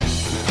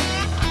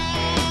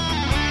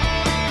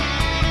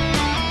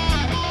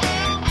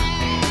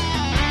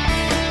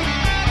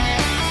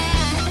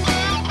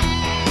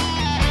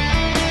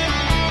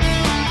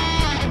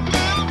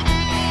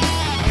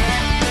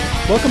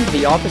Welcome to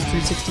the Office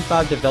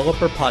 365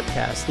 Developer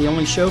Podcast, the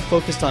only show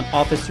focused on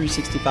Office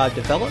 365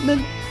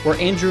 development, where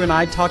Andrew and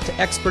I talk to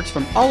experts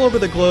from all over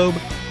the globe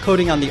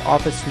coding on the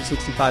Office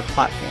 365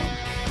 platform.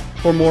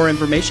 For more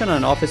information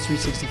on Office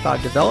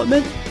 365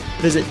 development,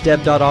 visit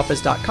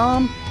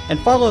dev.office.com and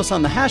follow us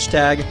on the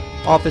hashtag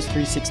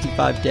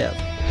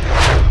Office365Dev.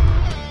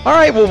 All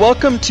right, well,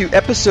 welcome to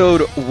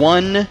episode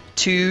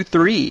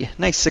 123.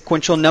 Nice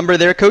sequential number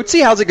there,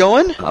 Coatsy. How's it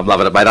going? I'm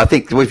loving it, mate. I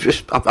think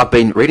I've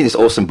been reading this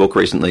awesome book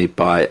recently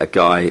by a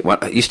guy.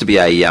 Used to be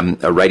a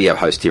radio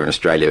host here in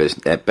Australia,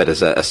 but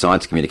as a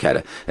science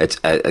communicator. It's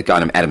a guy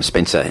named Adam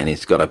Spencer, and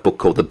he's got a book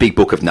called The Big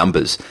Book of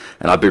Numbers.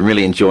 And I've been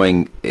really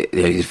enjoying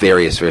his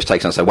various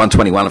takes on it. So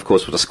 121, of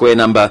course, was a square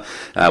number.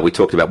 We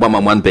talked about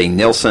 111 being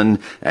Nelson,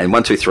 and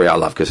 123 I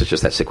love because it's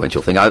just that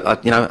sequential thing.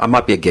 I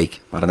might be a geek.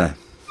 I don't know.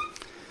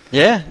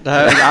 Yeah,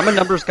 I'm a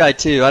numbers guy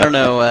too. I don't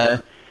know.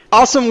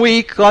 Awesome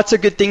week. Lots of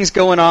good things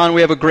going on.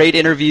 We have a great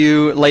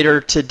interview later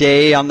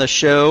today on the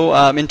show.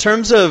 In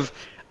terms of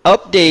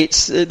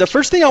updates, the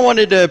first thing I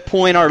wanted to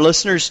point our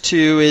listeners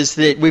to is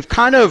that we've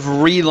kind of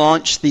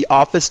relaunched the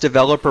Office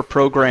Developer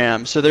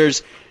Program. So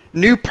there's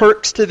new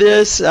perks to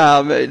this.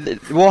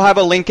 We'll have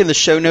a link in the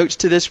show notes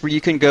to this where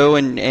you can go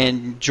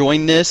and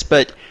join this.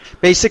 But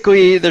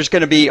basically, there's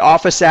going to be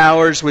office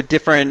hours with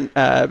different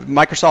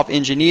Microsoft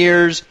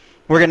engineers.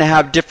 We're going to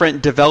have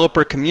different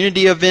developer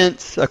community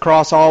events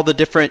across all the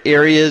different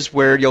areas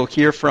where you'll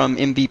hear from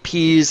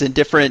MVPs and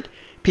different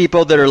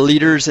people that are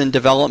leaders in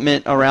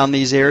development around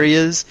these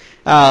areas.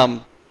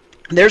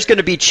 There's going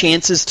to be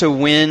chances to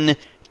win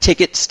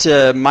tickets to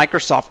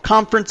Microsoft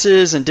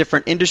conferences and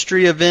different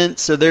industry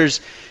events. So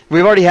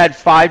we've already had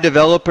 5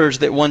 developers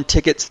that won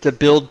tickets to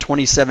Build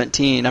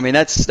 2017. I mean,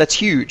 that's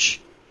huge.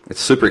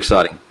 It's super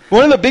exciting.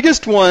 One of the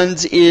biggest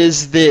ones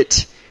is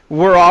that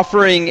we're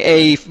offering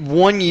a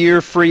 1-year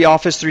free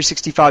Office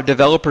 365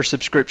 developer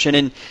subscription.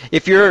 And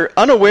if you're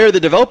unaware, the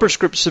developer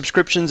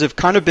subscriptions have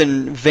kind of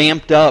been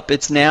vamped up.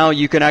 It's now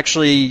you can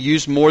actually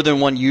use more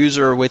than one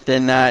user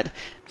within that.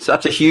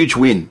 Such a huge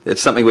win. It's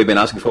something we've been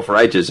asking for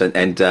ages.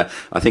 And I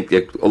think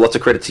lots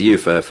of credit to you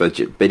for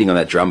beating on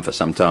that drum for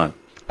some time.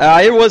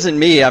 It wasn't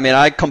me. I mean,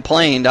 I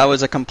complained. I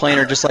was a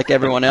complainer just like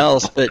everyone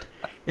else. But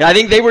yeah, I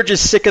think they were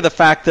just sick of the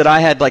fact that I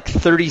had like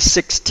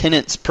 36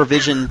 tenants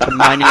provisioned to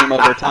my name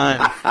over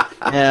time.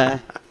 Yeah,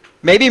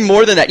 maybe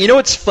more than that. You know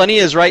what's funny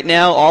is right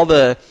now all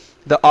the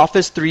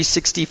Office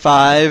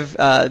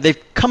 365, they've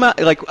come out,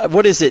 like,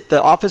 what is it, the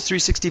Office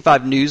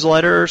 365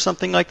 newsletter or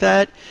something like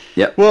that?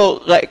 Yep.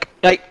 Well, like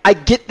I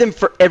get them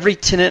for every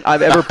tenant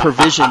I've ever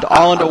provisioned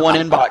all into one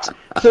inbox.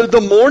 So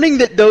the morning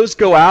that those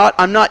go out,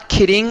 I'm not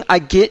kidding,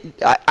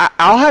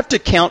 I'll have to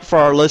count for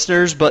our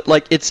listeners, but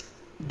like it's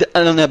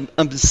an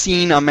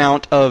obscene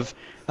amount of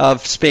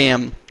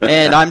spam,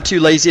 and I'm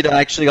too lazy to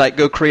actually like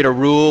go create a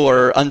rule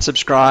or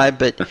unsubscribe.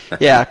 But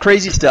yeah,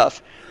 crazy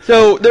stuff.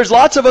 So there's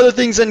lots of other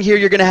things in here.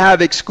 You're going to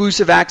have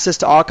exclusive access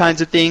to all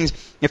kinds of things.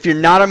 If you're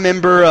not a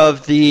member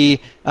of the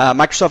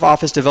Microsoft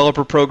Office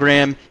Developer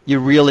Program, you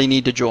really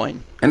need to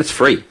join. And it's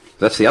free.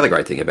 That's the other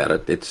great thing about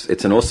it.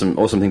 It's an awesome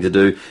thing to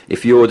do.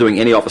 If you're doing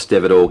any Office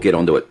dev at all, get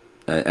onto it.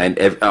 And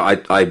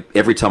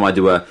every time I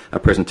do a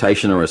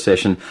presentation or a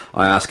session,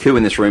 I ask who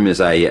in this room is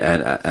an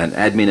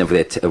admin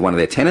of one of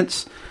their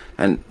tenants.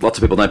 And lots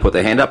of people don't put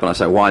their hand up, and I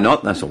say, why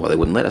not? And they say, well, they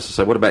wouldn't let us. I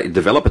say, what about your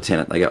developer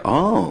tenant? They go,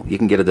 oh, you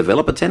can get a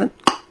developer tenant?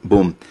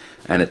 Boom.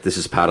 And this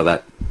is part of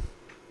that.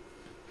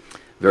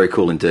 Very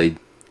cool indeed.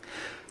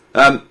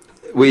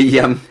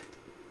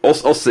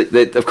 Also,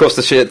 of course,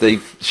 the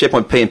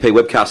SharePoint P&P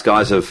webcast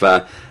guys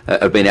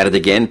have been at it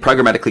again.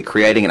 Programmatically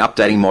creating and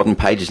updating modern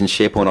pages in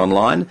SharePoint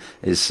Online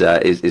is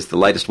the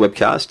latest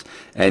webcast,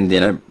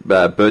 and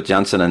Bert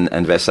Johnson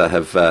and Vesa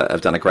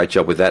have done a great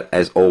job with that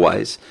as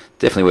always.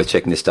 Definitely worth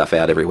checking this stuff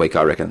out every week,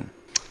 I reckon.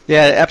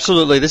 Yeah,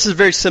 absolutely. This is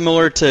very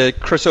similar to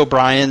Chris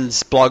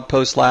O'Brien's blog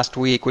post last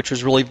week, which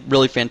was really,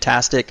 really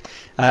fantastic.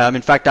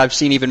 In fact, I've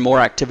seen even more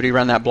activity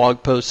around that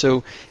blog post,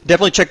 so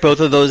definitely check both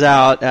of those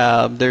out.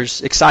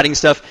 There's exciting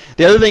stuff.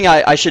 The other thing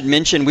I should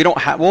mention, we'll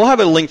have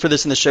a link for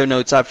this in the show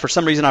notes. For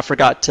some reason, I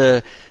forgot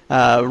to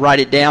write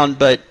it down,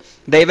 but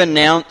they've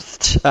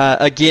announced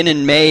again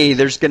in May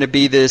there's going to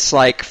be this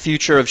like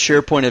Future of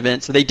SharePoint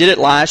event. So they did it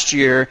last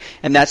year,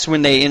 and that's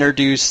when they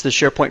introduced the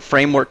SharePoint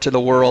framework to the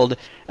world.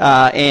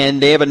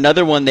 And they have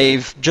another one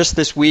they've just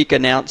this week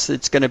announced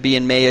it's going to be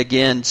in May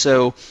again.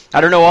 So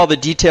I don't know all the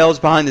details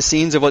behind the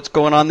scenes of what's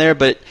going on there,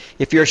 but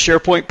if you're a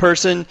SharePoint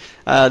person,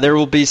 there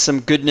will be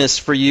some goodness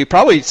for you.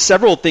 Probably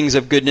several things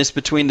of goodness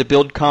between the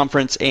Build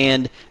conference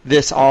and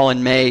this all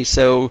in May.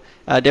 So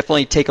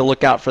definitely take a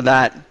look out for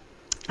that.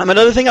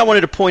 Another thing I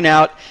wanted to point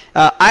out,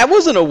 I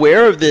wasn't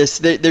aware of this.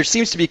 There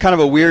seems to be kind of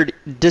a weird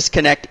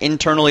disconnect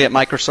internally at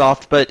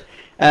Microsoft, but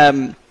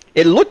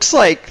it looks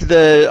like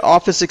the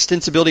Office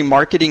Extensibility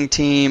marketing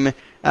team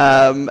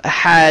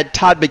had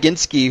Todd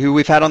Baginski, who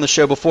we've had on the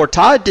show before.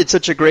 Todd did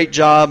such a great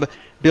job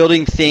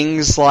building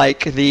things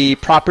like the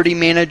Property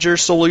Manager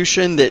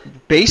solution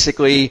that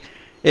basically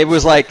it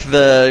was like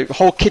the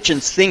whole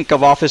kitchen sink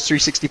of Office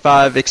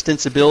 365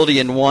 extensibility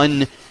in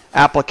one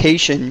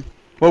application.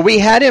 Well, we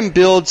had him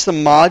build some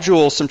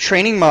modules, some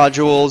training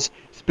modules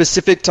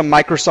specific to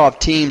Microsoft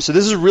Teams. So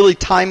this is really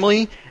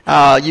timely.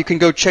 You can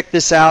go check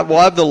this out. We'll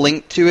have the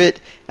link to it.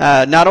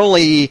 Not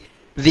only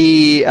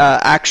the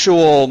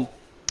actual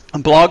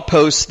blog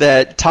posts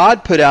that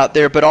Todd put out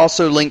there, but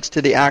also links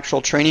to the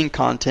actual training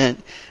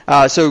content.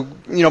 So,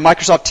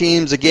 Microsoft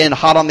Teams, again,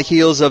 hot on the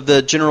heels of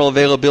the general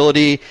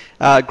availability.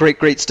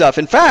 Great stuff.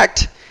 In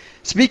fact,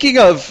 speaking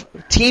of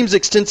Teams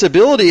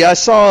extensibility, I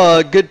saw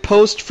a good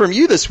post from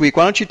you this week.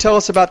 Why don't you tell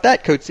us about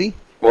that, Coatsy?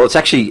 Well, it's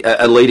actually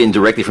a lead-in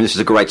directly from this.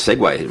 Is a great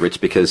segue,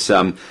 Rich, because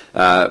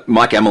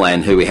Mike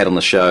Amelan, who we had on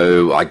the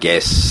show, I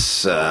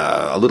guess,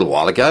 a little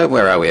while ago,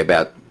 where are we,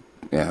 about,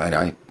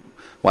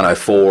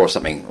 104 or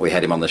something, we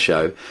had him on the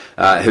show,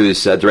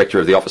 who's Director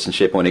of the Office and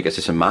SharePoint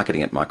Ecosystem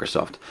Marketing at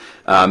Microsoft,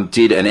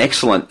 did an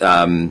excellent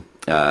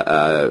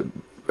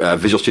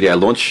Visual Studio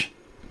launch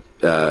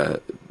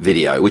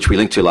video, which we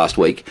linked to last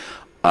week,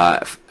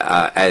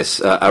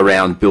 as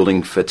around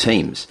building for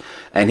Teams.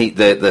 And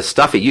the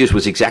stuff he used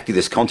was exactly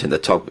this content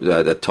that Todd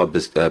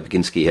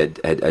Baginski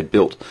had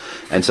built.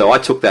 And so I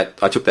took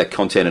that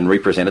content and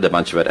represented a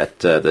bunch of it at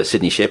the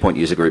Sydney SharePoint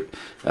user group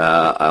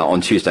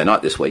on Tuesday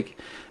night this week.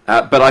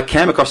 But I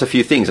came across a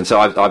few things, and so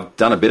I've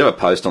done a bit of a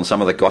post on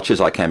some of the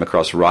gotchas I came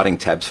across writing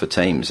tabs for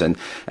Teams. And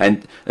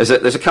there's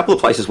a couple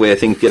of places where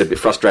things get a bit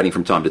frustrating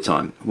from time to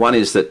time. One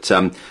is that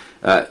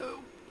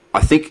I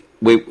think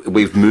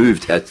we've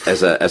moved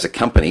as a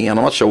company, and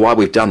I'm not sure why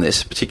we've done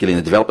this, particularly in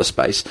the developer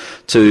space,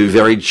 to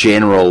very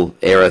general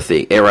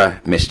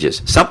error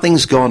messages.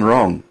 Something's gone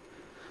wrong.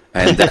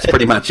 And that's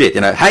pretty much it.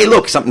 Hey,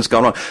 look, something's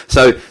gone wrong.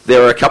 So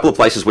there are a couple of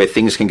places where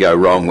things can go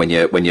wrong when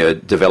you're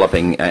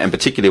developing, and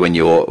particularly when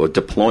you're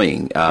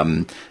deploying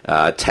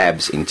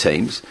tabs in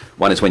Teams.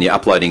 One is when you're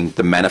uploading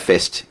the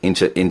manifest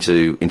into Teams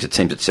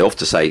itself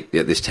to say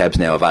this tab's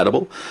now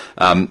available,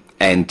 and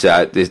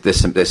there's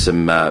some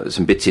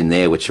bits in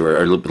there which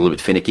are a little bit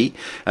finicky.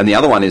 And the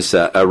other one is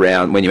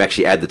around when you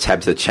actually add the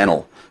tab to the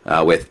channel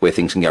where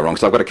things can go wrong.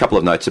 So I've got a couple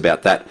of notes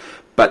about that.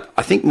 But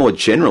I think more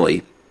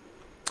generally,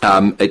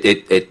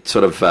 it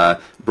sort of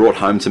brought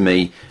home to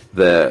me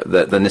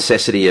the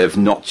necessity of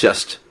not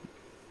just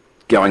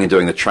going and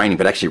doing the training,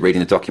 but actually reading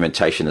the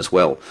documentation as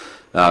well.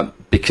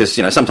 Because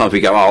sometimes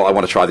we go, I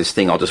want to try this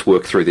thing. I'll just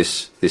work through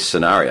this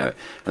scenario,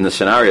 and the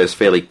scenario is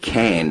fairly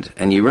canned,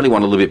 and you really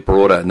want a little bit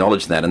broader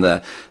knowledge than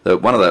that.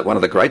 And one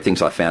of the great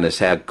things I found is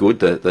how good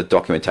the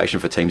documentation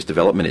for Teams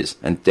development is,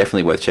 and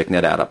definitely worth checking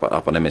that out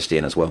up on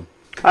MSDN as well.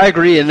 I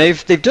agree, and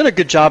they've done a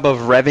good job of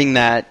revving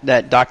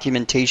that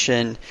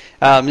documentation.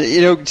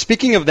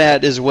 Speaking of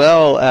that as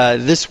well,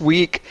 this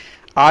week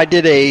I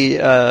did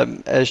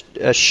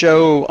a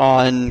show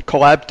on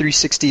Collab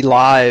 360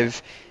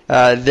 Live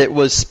that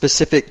was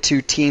specific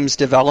to Teams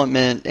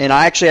development, and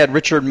I actually had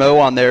Richard Moe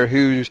on there,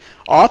 who's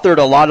authored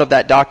a lot of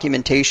that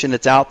documentation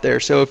that's out there.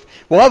 So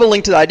we'll have a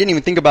link to that. I didn't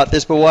even think about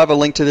this, but we'll have a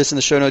link to this in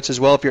the show notes as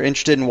well if you're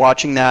interested in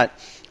watching that.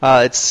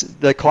 It's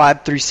the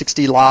Collab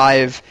 360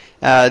 Live.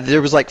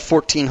 There was like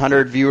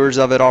 1,400 viewers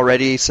of it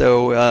already,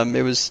 so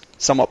it was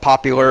somewhat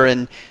popular,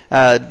 and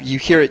you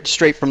hear it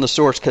straight from the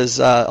source because,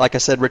 like I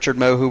said, Richard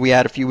Moe, who we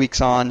had a few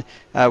weeks on,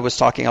 was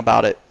talking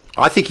about it.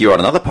 I think you're on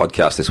another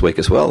podcast this week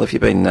as well. Have you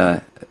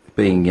been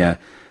being,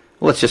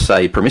 let's just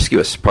say,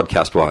 promiscuous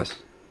podcast-wise?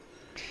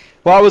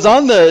 Well, I was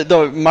on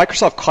the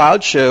Microsoft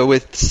Cloud show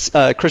with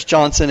Chris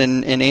Johnson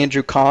and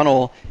Andrew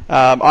Connell.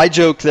 I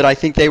joked that I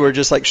think they were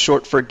just like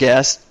short for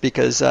guest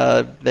because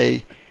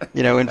they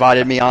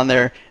invited me on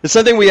there. It's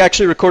something we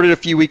actually recorded a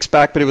few weeks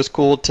back, but it was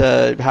cool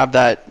to have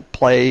that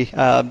play.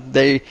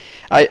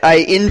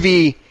 I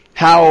envy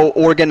how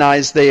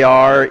organized they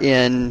are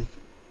in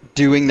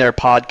doing their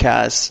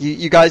podcasts.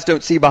 You guys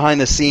don't see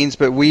behind the scenes,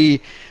 but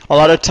we a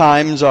lot of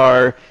times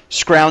are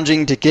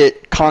scrounging to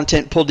get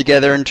content pulled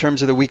together in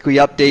terms of the weekly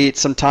updates.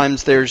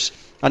 Sometimes there's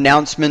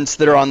announcements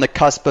that are on the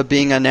cusp of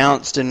being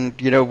announced, and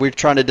we're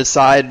trying to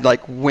decide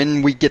like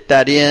when we get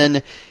that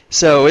in.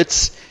 So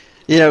it's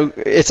a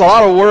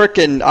lot of work,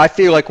 and I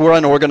feel like we're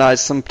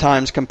unorganized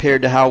sometimes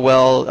compared to how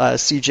well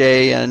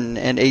CJ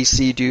and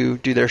AC do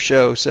their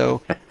show.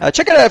 So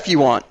check it out if you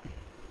want.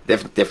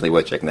 Definitely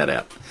worth checking that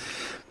out.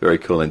 Very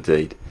cool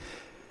indeed.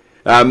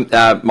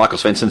 Michael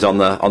Svensson's on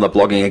the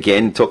blogging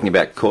again, talking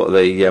about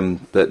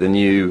the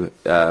new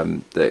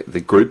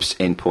the groups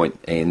endpoint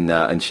in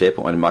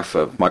SharePoint and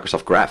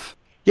Microsoft Graph.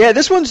 Yeah,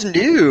 this one's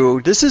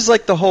new. This is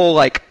like the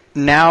whole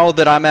now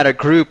that I'm at a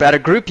group. At a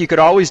group, you could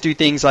always do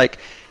things like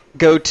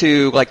go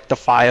to like the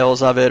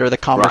files of it or the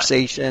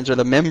conversations or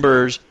the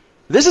members.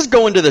 This is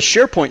going to the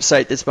SharePoint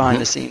site that's behind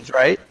the scenes,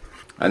 right?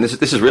 And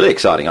this is really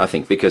exciting, I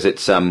think, because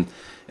it's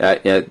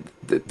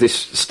this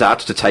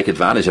starts to take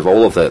advantage of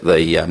all of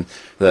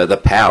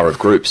the power of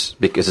groups,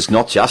 because it's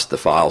not just the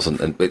files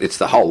and it's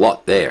the whole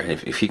lot there.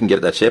 If you can get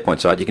at that SharePoint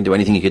side, you can do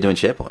anything you can do in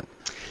SharePoint.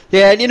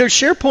 Yeah, and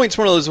SharePoint's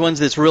one of those ones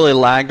that's really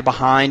lagged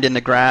behind in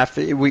the graph.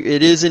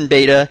 It is in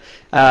beta,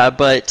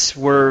 but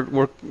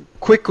we're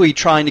quickly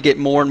trying to get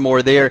more and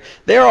more there.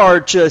 There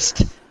are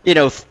just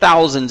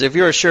thousands. If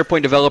you're a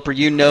SharePoint developer,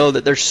 you know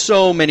that there's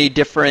so many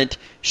different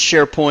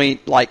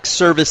SharePoint like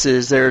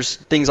services. There's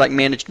things like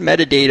managed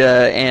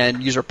metadata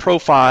and user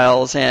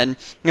profiles and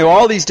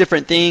all these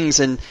different things,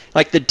 and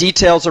like the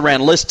details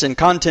around lists and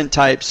content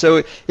types.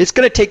 So it's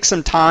going to take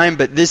some time,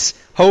 but this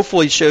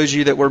hopefully shows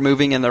you that we're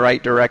moving in the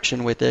right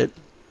direction with it.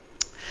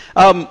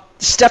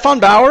 Stefan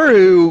Bauer,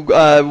 who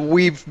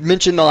we've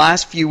mentioned the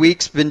last few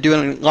weeks, been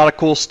doing a lot of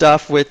cool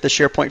stuff with the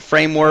SharePoint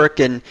framework,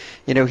 and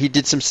he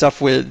did some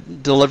stuff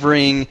with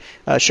delivering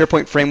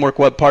SharePoint framework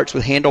web parts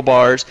with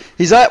handlebars.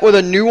 He's out with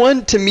a new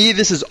one. To me,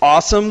 this is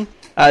awesome.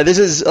 This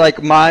is like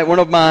one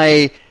of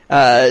my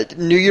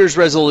New Year's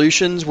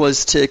resolutions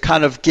was to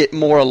kind of get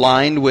more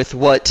aligned with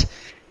what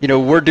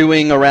we're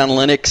doing around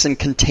Linux and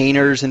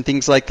containers and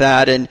things like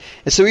that. And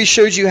so he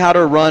shows you how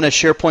to run a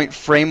SharePoint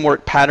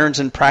framework patterns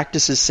and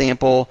practices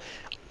sample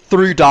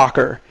through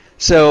Docker.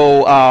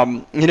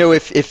 So,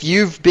 if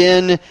you've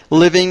been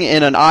living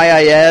in an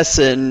IIS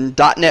and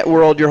 .NET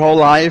world your whole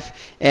life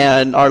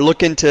and are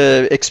looking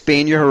to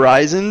expand your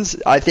horizons,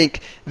 I think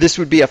this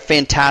would be a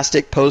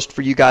fantastic post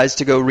for you guys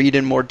to go read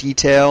in more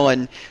detail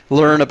and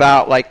learn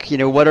about,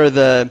 what are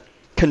the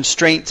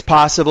constraints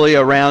possibly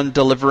around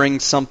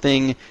delivering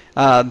something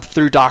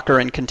through Docker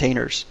and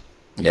containers.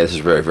 Yeah, this is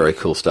very, very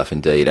cool stuff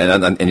indeed.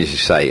 And as you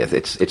say,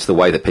 it's the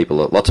way that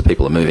lots of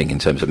people are moving in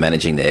terms of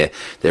managing their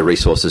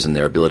resources and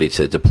their ability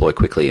to deploy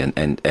quickly and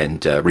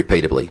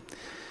repeatably.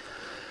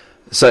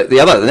 So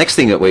the next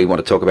thing that we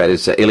want to talk about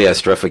is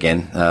Ilios Struff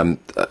again.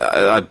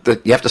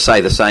 You have to say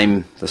the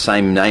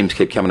same names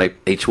keep coming up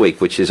each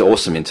week, which is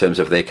awesome in terms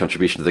of their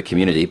contribution to the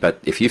community. But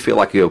if you feel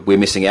like we're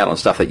missing out on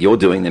stuff that you're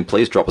doing, then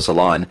please drop us a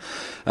line.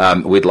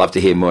 We'd love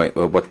to hear more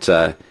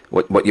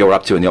what you're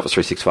up to in the Office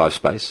 365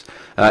 space.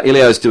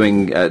 Ilio's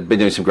been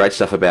doing some great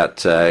stuff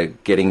about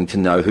getting to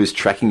know who's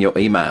tracking your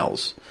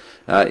emails.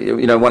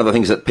 One of the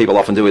things that people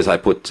often do is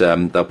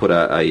they'll put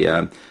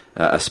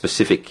a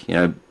specific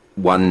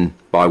one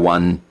by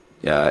one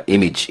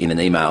image in an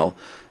email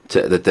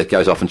that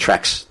goes off and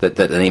tracks that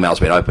an email's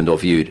been opened or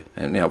viewed.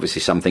 And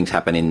obviously some things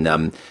happen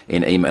in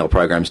email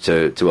programs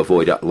to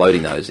avoid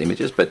loading those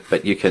images,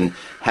 but you can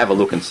have a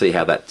look and see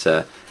how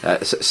that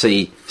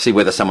see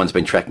whether someone's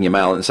been tracking your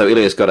mail. And so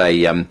Ilya's got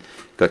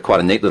quite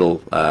a neat little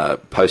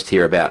post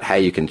here about how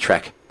you can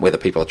track whether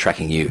people are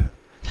tracking you.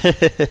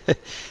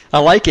 I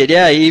like it.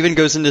 Yeah, he even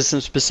goes into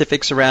some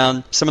specifics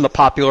around some of the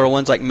popular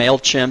ones like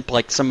MailChimp,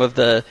 like some of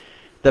the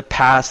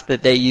paths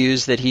that they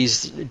use that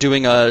he's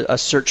doing a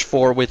search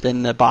for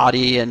within the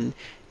body, and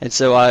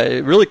so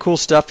really cool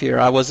stuff here.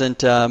 I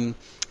wasn't. I'm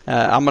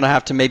going to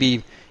have to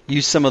maybe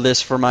use some of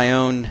this for my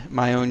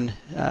own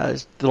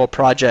little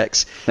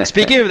projects.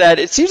 Speaking of that,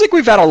 it seems like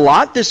we've had a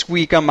lot this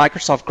week on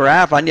Microsoft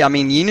Graph. I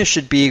mean, Yina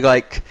should be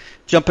like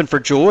jumping for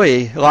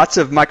joy. Lots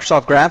of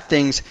Microsoft Graph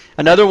things.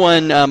 Another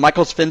one,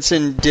 Michael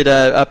Svensson did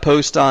a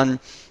post on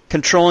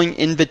controlling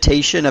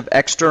invitation of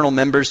external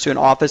members to an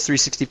Office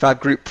 365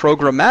 group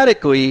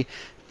programmatically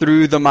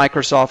through the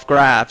Microsoft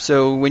Graph.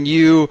 So when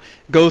you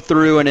go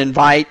through and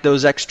invite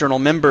those external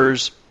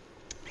members,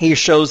 he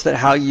shows that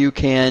how you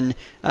can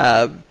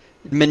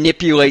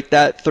manipulate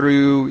that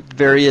through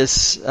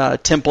various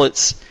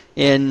templates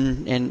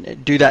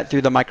and do that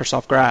through the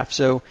Microsoft Graph.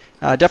 So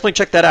definitely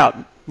check that out.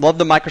 Love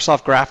the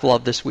Microsoft Graph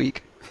love this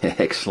week.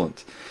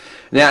 Excellent.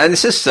 Now, and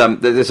this is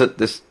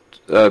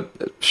Paul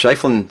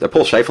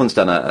Schaeflin's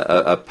done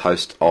a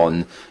post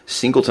on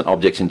singleton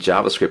objects in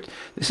JavaScript.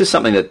 This is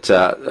something that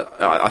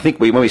I think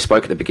when we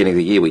spoke at the beginning of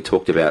the year, we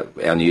talked about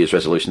our New Year's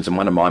resolutions, and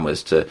one of mine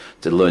was to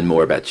learn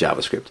more about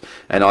JavaScript.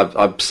 And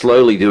I'm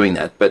slowly doing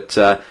that, but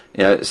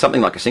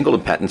something like a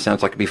singleton pattern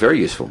sounds like it'd be very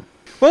useful.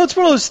 Well, it's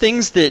one of those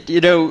things that,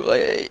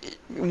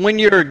 when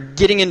you're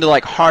getting into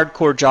like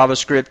hardcore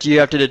JavaScript, you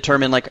have to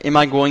determine am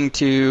I going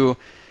to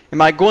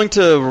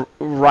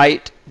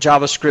write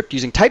JavaScript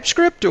using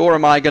TypeScript, or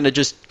am I going to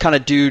just kind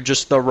of do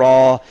just the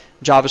raw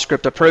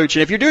JavaScript approach?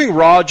 And if you're doing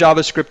raw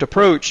JavaScript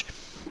approach,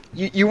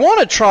 you want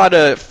to try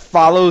to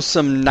follow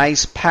some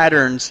nice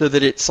patterns so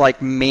that it's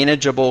like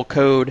manageable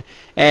code.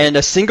 And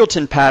a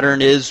singleton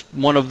pattern is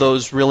one of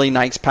those really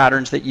nice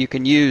patterns that you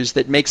can use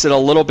that makes it a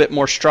little bit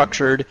more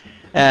structured.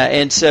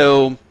 And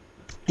so,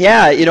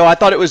 I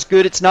thought it was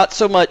good. It's not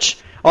so much,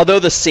 although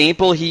the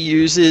sample he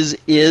uses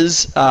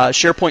is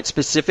SharePoint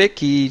specific,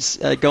 he's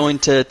going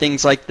to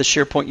things like the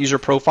SharePoint user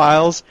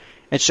profiles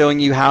and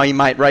showing you how he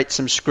might write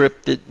some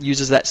script that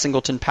uses that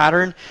singleton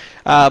pattern.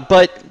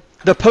 But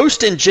the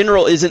post in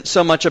general isn't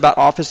so much about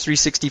Office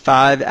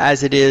 365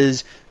 as it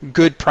is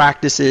good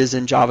practices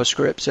in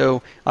JavaScript.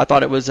 So I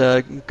thought it was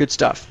good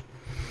stuff.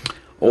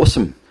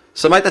 Awesome.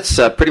 So, mate, that's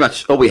pretty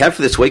much all we have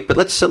for this week. But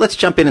let's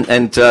jump in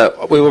and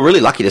we were really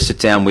lucky to sit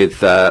down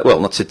with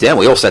not sit down.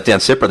 We all sat down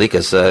separately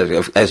because,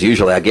 as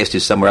usual, our guest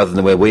is somewhere other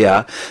than where we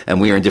are, and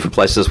we are in different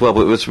places as well.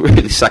 But it was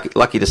really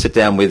lucky to sit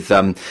down with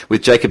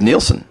Jacob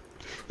Nielsen.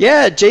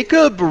 Yeah,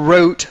 Jacob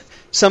wrote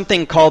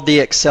something called the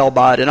Excel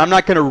bot, and I'm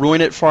not going to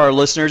ruin it for our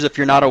listeners if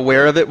you're not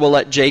aware of it. We'll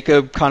let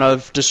Jacob kind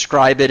of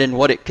describe it and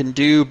what it can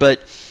do. But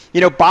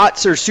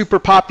bots are super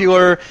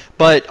popular,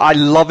 but I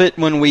love it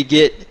when we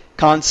get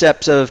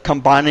concepts of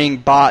combining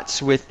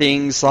bots with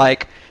things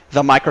like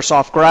the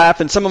Microsoft Graph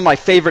and some of my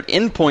favorite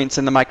endpoints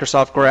in the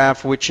Microsoft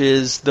Graph, which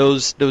is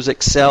those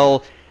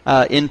Excel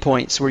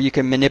endpoints where you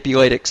can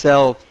manipulate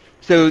Excel.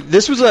 So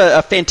this was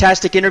a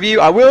fantastic interview.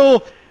 I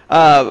will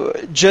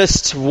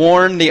just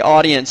warn the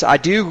audience. I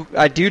do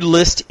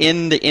list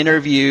in the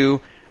interview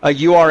a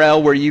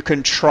URL where you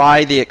can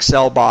try the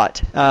Excel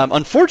bot.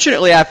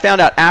 Unfortunately, I found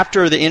out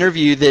after the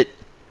interview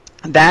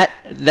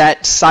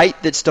that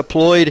site that's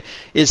deployed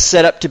is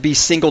set up to be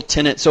single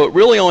tenant, so it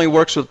really only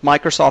works with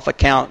Microsoft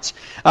accounts.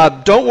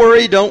 Don't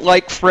worry, don't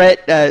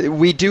fret.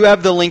 We do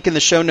have the link in the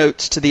show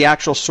notes to the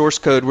actual source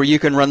code where you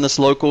can run this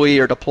locally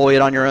or deploy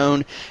it on your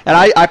own. And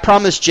I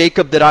promised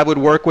Jacob that I would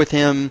work with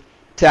him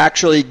to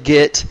actually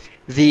get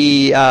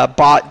the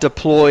bot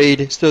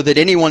deployed so that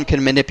anyone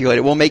can manipulate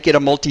it. We'll make it a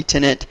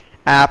multi-tenant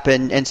app,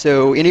 and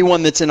so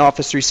anyone that's in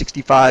Office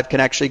 365 can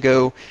actually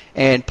go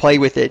and play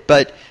with it.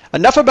 But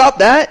enough about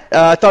that.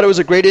 I thought it was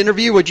a great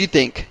interview. What'd you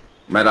think?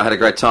 Mate, I had a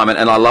great time,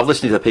 and I love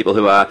listening to the people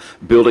who are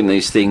building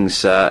these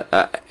things,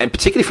 and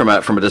particularly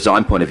from a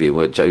design point of view,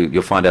 which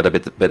you'll find out a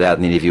bit out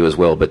in the interview as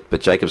well. But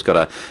Jacob's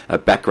got a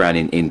background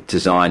in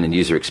design and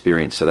user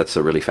experience, so that's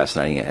a really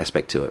fascinating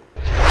aspect to it.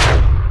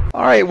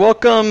 All right,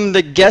 welcome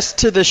the guest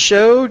to the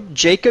show,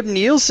 Jacob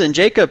Nielsen.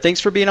 Jacob, thanks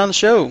for being on the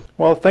show.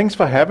 Well, thanks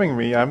for having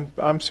me.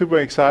 I'm super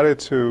excited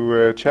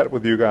to chat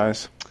with you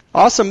guys.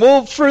 Awesome.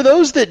 Well, for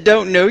those that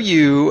don't know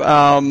you,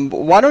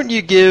 why don't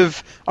you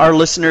give our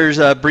listeners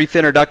a brief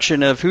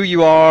introduction of who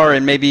you are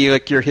and maybe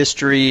like your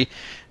history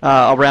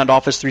around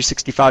Office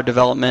 365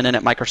 development and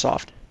at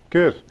Microsoft?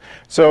 Good.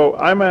 So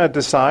I'm a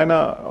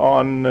designer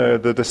on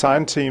the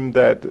design team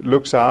that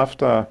looks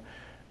after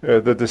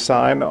the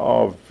design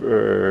of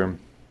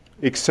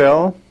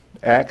Excel,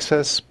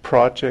 Access,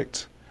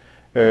 Project,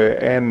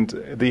 and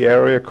the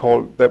area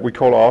that we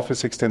call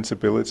Office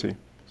Extensibility.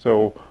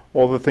 So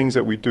all the things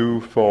that we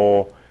do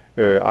for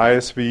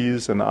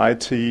ISVs and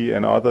IT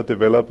and other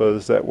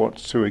developers that want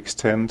to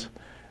extend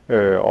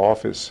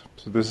Office.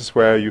 So this is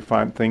where you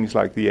find things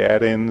like the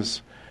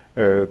add-ins,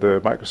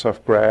 the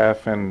Microsoft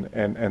Graph,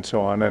 and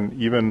so on, and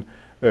even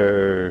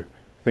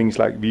things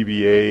like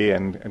VBA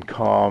and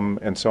COM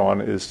and so on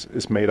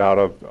is made out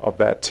of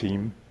that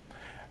team.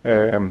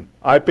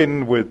 I've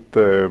been with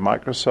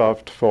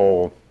Microsoft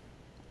for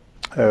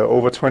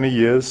over 20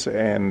 years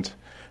and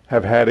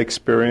have had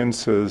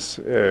experiences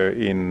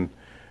in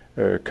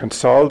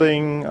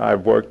consulting.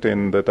 I've worked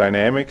in the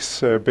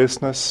Dynamics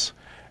business.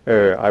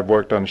 I've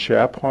worked on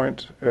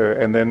SharePoint,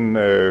 and then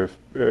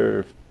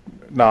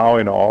now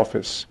in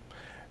Office.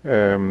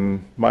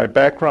 My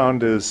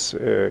background is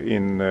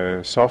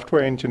in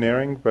software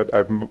engineering, but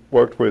I've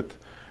worked with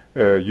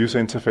user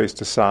interface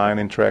design,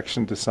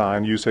 interaction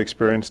design, user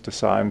experience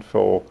design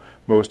for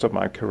most of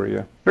my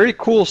career. Very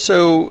cool.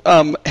 So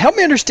help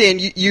me understand,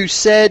 you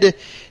said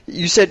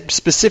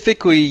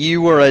specifically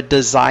you were a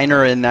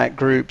designer in that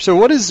group. So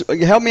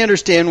help me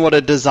understand what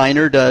a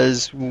designer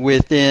does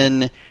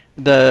within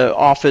the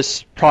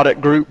Office product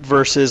group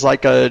versus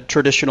like a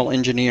traditional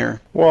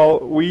engineer. Well,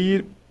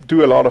 we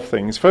do a lot of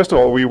things. First of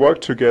all, we work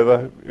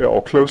together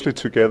or closely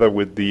together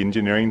with the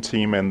engineering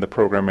team and the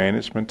program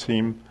management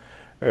team.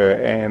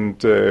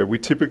 And we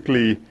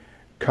typically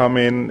come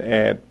in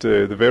at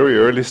the very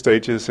early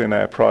stages in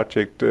our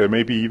project,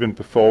 maybe even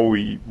before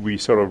we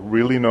sort of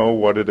really know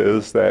what it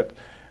is that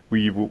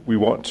we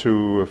want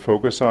to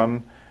focus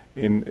on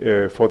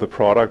for the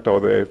product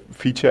or the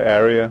feature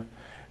area.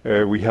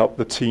 We help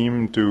the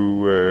team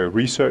do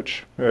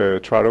research,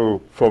 try to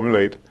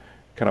formulate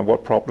kind of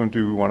what problem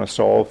do we want to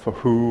solve for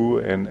who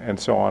and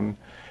so on.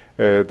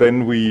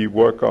 Then we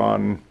work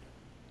on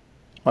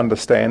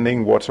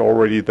understanding what's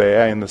already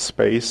there in the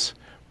space,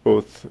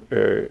 both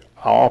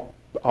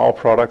our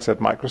products at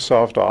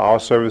Microsoft or our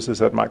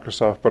services at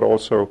Microsoft, but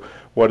also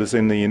what is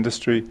in the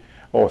industry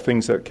or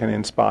things that can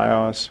inspire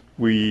us.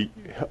 We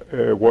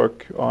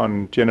work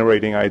on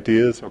generating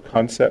ideas or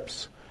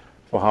concepts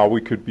for how we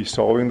could be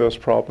solving those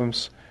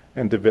problems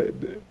and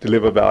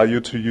deliver value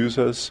to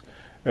users.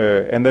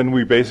 And then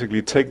we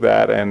basically take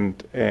that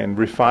and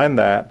refine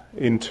that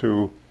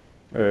into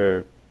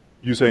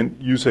user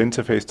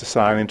interface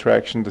design,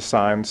 interaction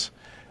designs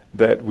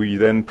that we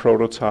then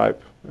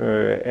prototype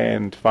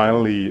and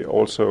finally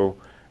also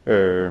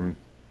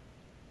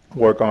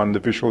work on the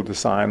visual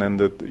design and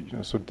the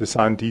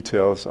design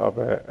details of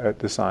a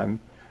design,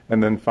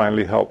 and then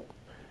finally help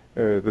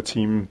the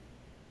team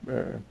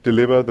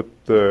deliver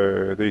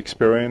the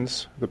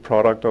experience, the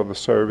product or the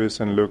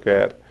service, and look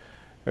at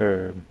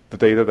the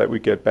data that we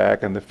get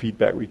back and the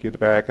feedback we get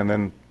back, and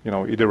then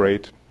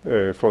iterate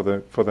for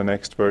the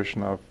next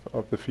version of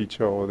the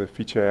feature or the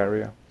feature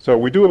area. So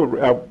we do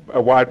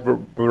a wide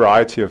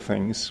variety of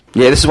things.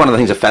 Yeah, this is one of the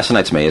things that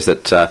fascinates me, is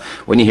that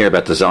when you hear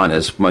about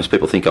designers, most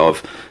people think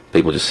of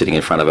people just sitting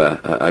in front of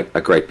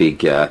a great big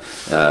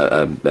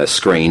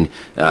screen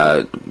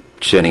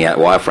churning out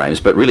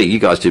wireframes, but really you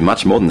guys do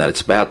much more than that.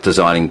 It's about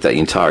designing the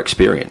entire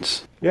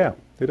experience. Yeah,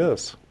 it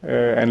is.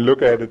 And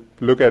look at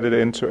it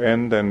end to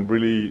end, and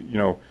really,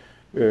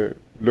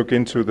 look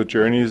into the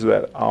journeys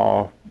that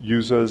our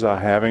users are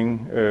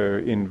having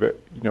in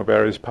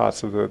various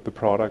parts of the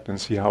product and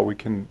see how we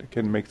can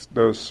make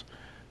those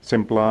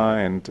simpler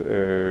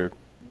and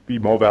be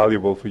more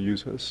valuable for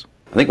users.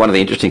 I think one of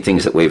the interesting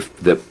things that we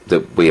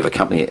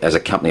have as a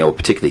company, or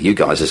particularly you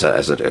guys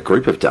as a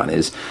group have done,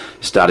 is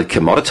started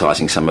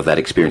commoditizing some of that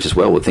experience as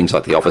well with things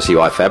like the Office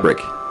UI Fabric.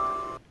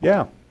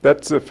 Yeah,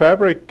 that's the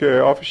Fabric.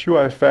 Office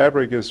UI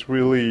Fabric is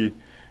really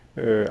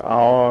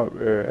our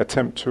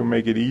attempt to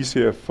make it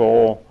easier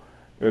for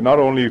not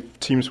only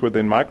teams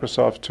within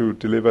Microsoft to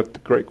deliver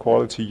great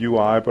quality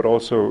UI, but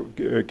also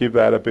give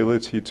that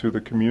ability to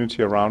the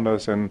community around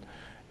us and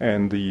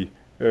the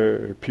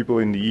people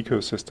in the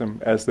ecosystem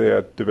as they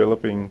are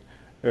developing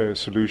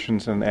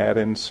solutions and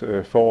add-ins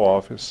for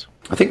Office.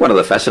 I think one of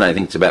the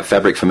fascinating things about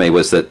Fabric for me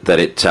was that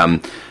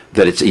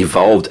it's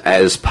evolved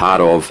as part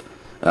of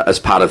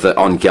the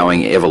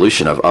ongoing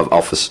evolution of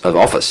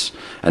Office,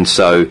 and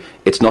so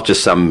it's not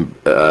just some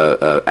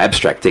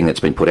abstract thing that's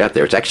been put out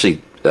there. It's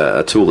actually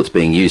a tool that's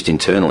being used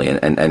internally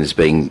and is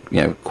being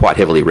quite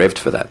heavily revved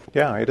for that.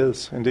 Yeah, it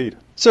is indeed.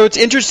 So it's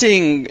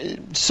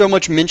interesting, so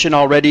much mention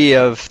already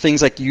of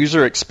things like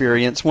user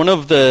experience. One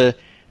of the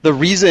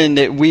reason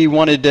that we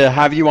wanted to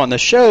have you on the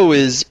show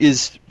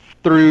is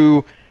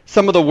through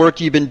some of the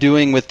work you've been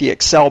doing with the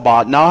Excel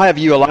bot. And I'll have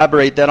you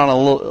elaborate that on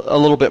a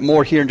little bit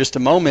more here in just a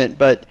moment.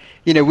 But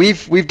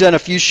we've done a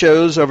few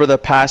shows over the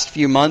past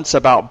few months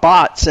about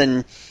bots,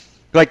 and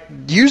like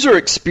user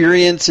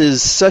experience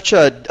is such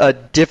a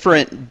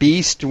different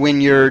beast when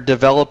you're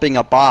developing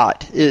a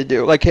bot.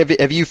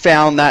 Have you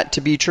found that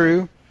to be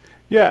true?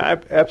 Yeah,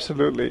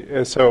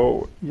 absolutely.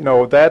 So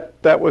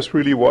that was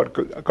really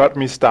what got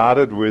me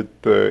started with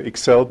the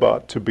Excel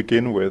bot to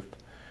begin with,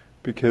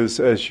 because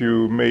as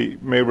you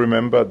may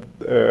remember,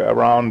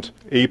 around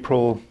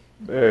April,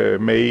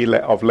 May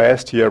of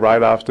last year,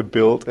 right after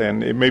Build,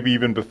 and maybe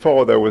even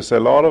before, there was a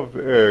lot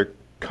of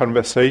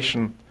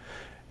conversation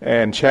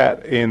and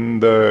chat in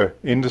the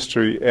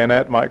industry and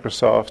at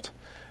Microsoft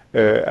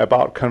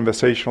about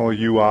conversational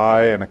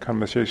UI and a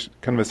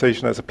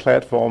conversation as a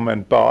platform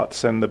and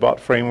bots and the bot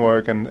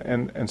framework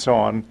and so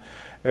on.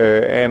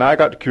 And I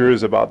got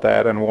curious about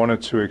that and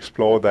wanted to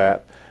explore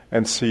that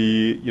and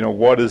see,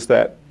 what is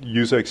that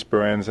user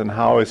experience and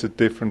how is it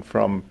different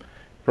from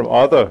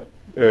other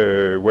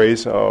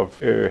ways of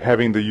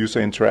having the user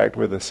interact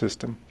with the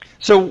system.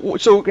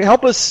 So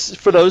help us,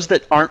 for those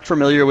that aren't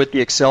familiar with the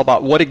Excel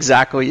bot, what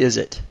exactly is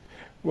it?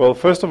 Well,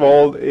 first of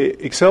all,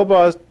 Excel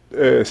bot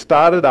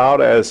started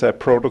out as a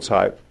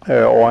prototype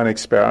or an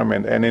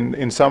experiment, and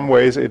in some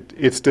ways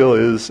it still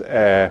is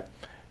a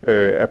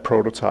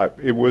prototype.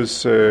 It was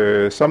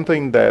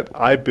something that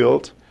I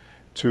built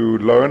to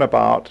learn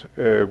about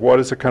what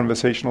is a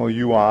conversational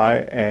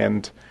UI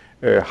and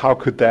how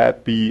could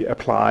that be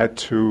applied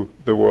to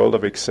the world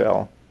of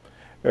Excel,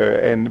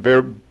 and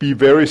be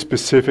very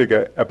specific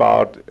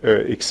about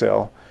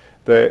Excel.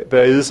 There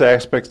is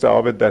aspects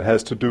of it that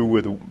has to do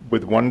with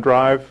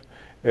OneDrive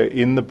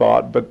in the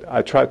bot, but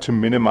I tried to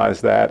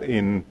minimize that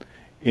in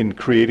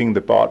creating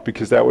the bot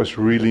because that was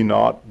really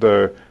not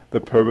the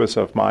purpose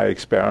of my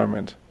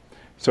experiment.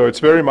 So it's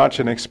very much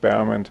an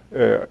experiment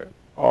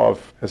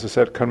of, as I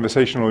said,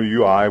 conversational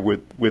UI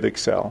with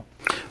Excel.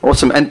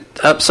 Awesome. And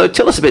so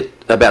tell us a bit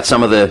about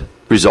some of the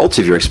results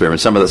of your experiment,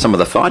 some of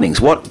the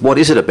findings. What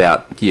is it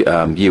about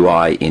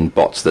UI in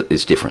bots that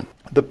is different?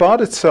 The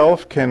bot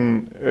itself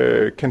can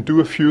do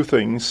a few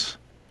things.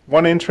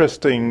 One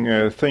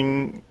interesting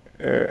thing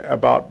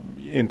about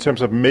in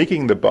terms of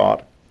making the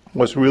bot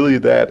was really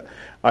that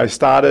I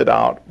started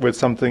out with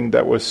something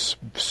that was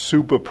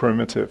super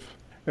primitive.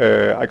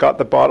 I got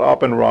the bot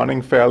up and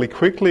running fairly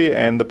quickly,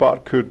 and the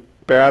bot could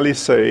barely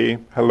say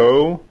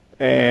hello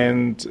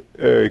and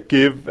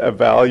give a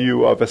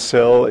value of a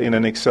cell in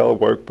an Excel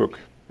workbook.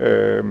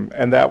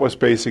 And that was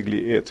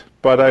basically it.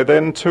 But I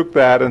then took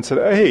that and said,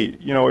 hey,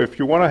 if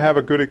you want to have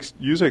a good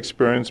user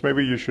experience,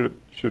 maybe you should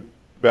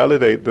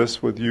validate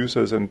this with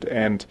users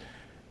and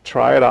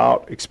try it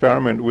out,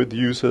 experiment with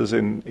users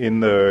in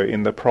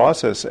the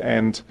process.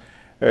 And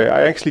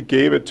I actually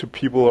gave it to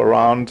people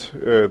around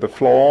the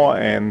floor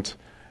and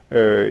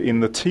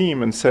in the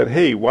team and said,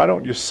 hey, why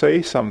don't you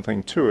say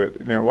something to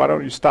it? Why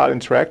don't you start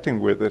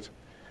interacting with it?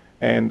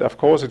 And of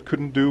course, it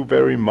couldn't do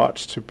very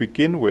much to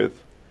begin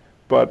with.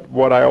 But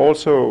what I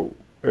also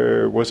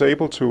was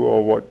able to,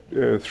 or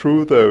what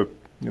through the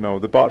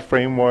bot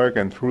framework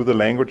and through the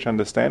language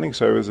understanding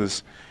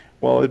services,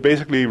 well, it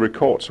basically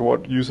records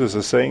what users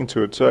are saying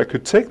to it. So I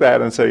could take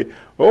that and say,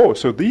 oh,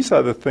 so these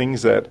are the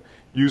things that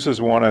users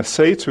want to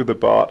say to the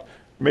bot.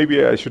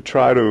 Maybe I should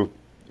try to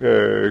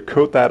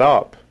code that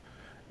up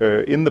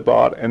in the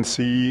bot and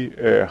see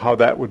how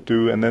that would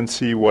do, and then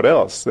see what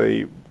else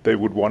they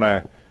would want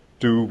to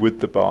do with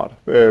the bot.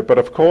 But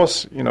of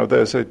course,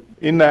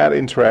 in that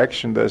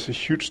interaction, there's a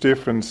huge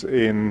difference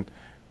in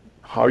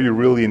how you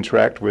really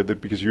interact with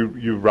it, because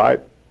you write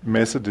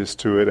messages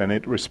to it and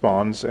it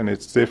responds, and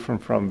it's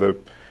different from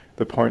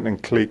the point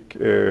and click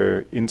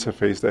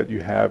interface that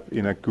you have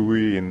in a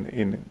GUI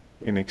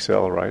in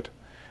Excel, right?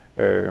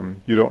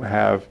 You don't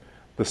have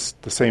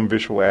the same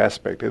visual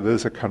aspect. It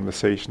is a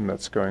conversation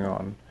that's going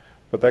on,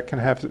 but that can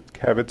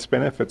have its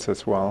benefits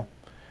as well,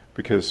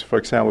 because, for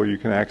example, you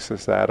can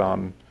access that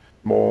on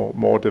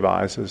more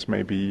devices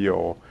maybe,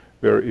 or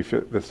if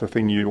that's the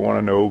thing you want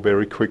to know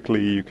very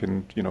quickly, you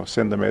can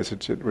send the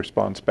message, it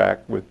responds back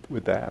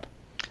with that.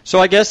 So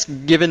I guess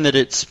given that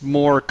it's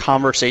more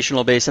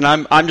conversational based, and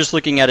I'm just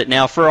looking at it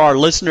now for our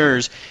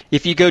listeners,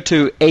 if you go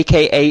to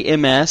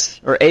aka.ms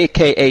or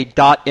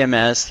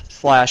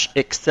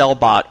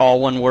aka.ms/excelbot,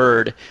 all one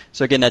word.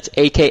 So again, that's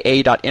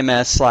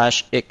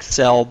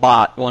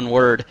aka.ms/excelbot, one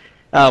word.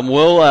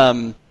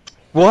 We'll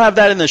have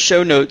that in the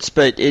show notes,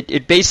 but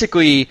it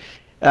basically,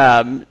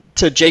 to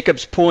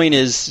Jacob's point,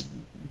 is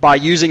by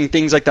using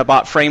things like the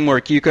bot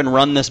framework, you can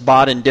run this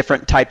bot in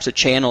different types of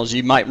channels.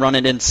 You might run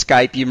it in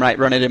Skype, you might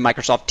run it in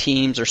Microsoft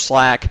Teams or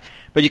Slack,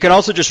 but you can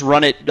also just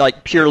run it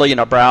like purely in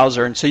a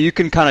browser, and so you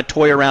can kind of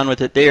toy around with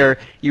it there.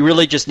 You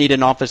really just need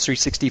an Office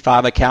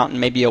 365 account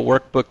and maybe a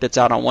workbook that's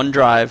out on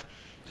OneDrive.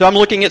 So I'm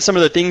looking at some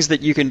of the things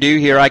that you can do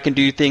here. I can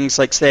do things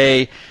like,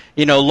 say,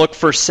 look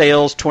for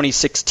sales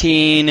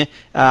 2016, list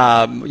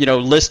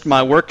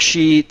my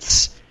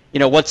worksheets,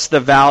 what's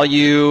the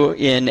value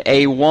in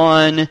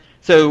A1.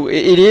 So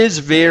it is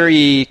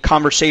very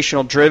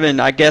conversational driven.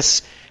 I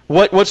guess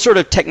what sort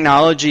of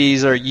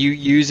technologies are you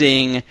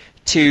using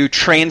to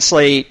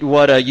translate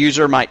what a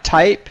user might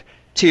type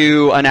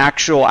to an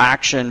actual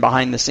action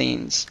behind the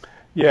scenes?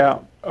 Yeah,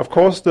 of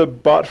course the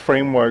bot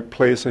framework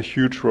plays a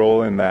huge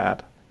role in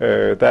that.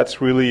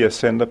 That's really a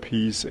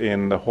centerpiece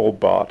in the whole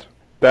bot.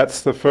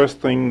 That's the first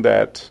thing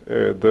that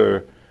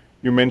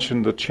you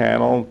mentioned the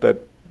channel,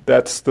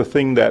 that's the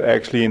thing that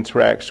actually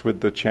interacts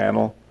with the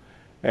channel.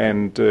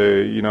 And,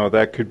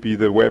 that could be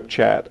the web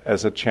chat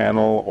as a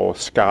channel, or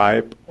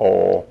Skype,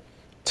 or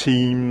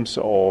Teams,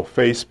 or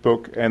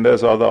Facebook, and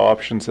there's other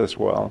options as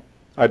well.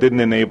 I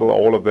didn't enable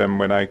all of them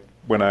when I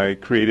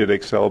created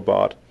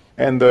ExcelBot.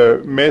 And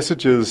the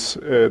messages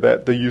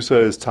that the user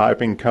is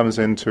typing comes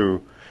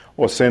into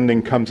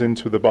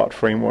the bot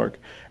framework,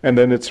 and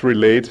then it's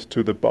relayed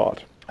to the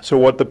bot. So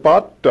what the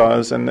bot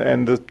does,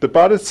 and the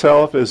bot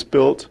itself is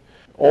built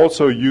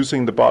also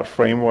using the bot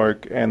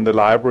framework and the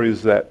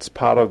libraries that's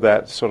part of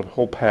that sort of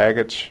whole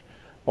package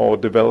or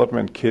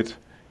development kit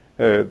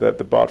that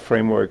the bot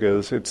framework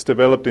is. It's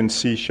developed in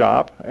C#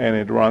 and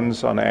it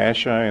runs on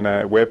Azure in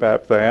a web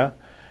app there.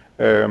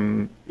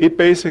 It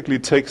basically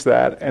takes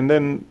that, and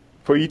then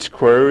for each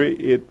query,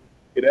 it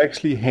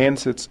actually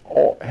hands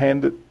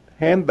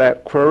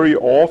that query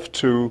off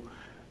to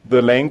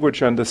the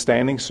language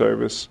understanding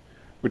service,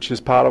 which is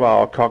part of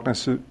our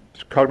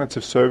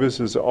cognitive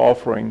services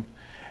offering.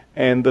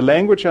 And the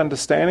language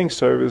understanding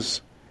service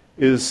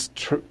is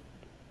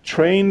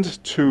trained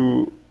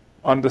to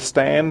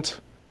understand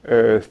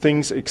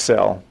things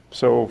Excel.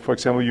 So, for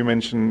example, you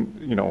mentioned,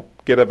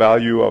 get a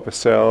value of a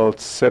cell,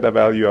 set a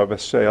value of a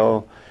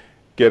cell,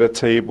 get a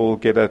table,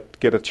 get a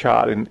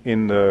chart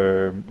in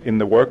the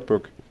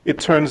workbook. It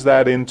turns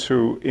that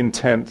into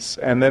intents,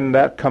 and then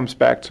that comes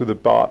back to the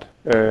bot.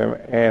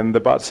 And the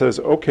bot says,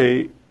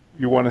 okay,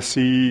 you want to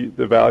see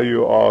the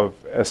value of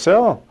a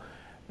cell?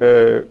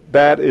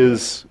 That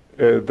is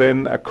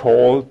then a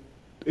call.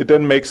 It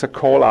then makes a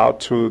call out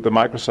to the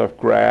Microsoft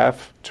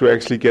Graph to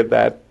actually get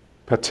that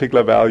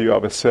particular value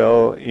of a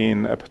cell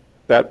in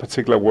that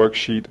particular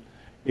worksheet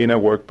in a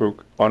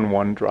workbook on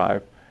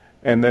OneDrive.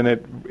 And then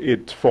it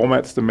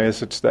formats the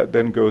message that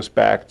then goes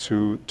back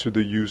to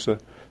the user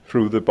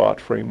through the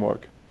bot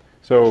framework.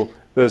 So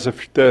there's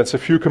a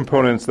few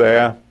components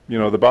there.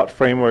 The bot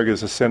framework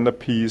is a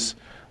centerpiece.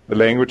 The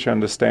language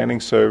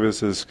understanding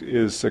service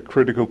is a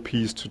critical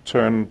piece to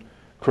turn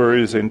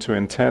queries into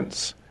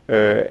intents,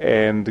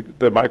 and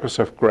the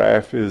Microsoft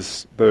Graph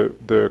is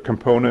the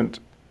component,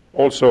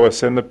 also a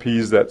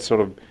centerpiece that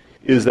sort of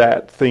is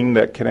that thing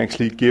that can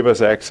actually give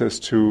us access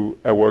to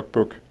a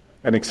workbook,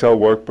 an Excel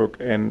workbook,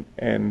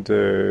 and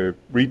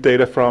read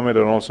data from it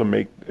and also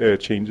make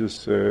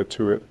changes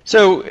to it.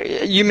 So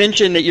you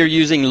mentioned that you're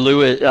using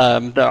LUIS,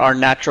 our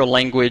natural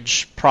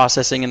language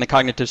processing in the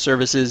cognitive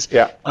services,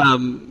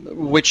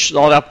 which a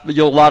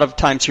lot of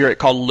times hear it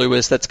called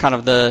LUIS. That's kind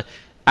of the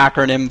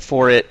acronym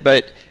for it.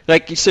 But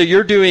so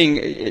you're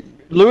doing,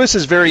 LUIS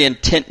is very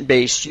intent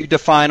based. You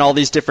define all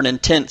these different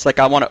intents, like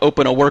I want to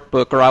open a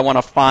workbook, or I want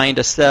to find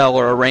a cell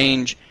or a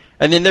range,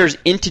 and then there's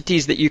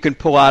entities that you can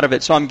pull out of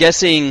it. So I'm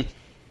guessing,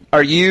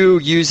 are you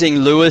using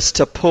LUIS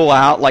to pull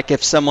out, like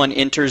if someone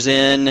enters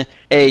in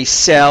a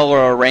cell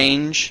or a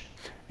range?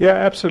 Yeah,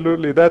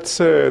 absolutely. That's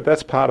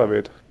part of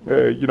it.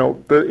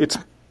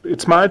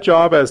 It's my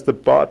job as the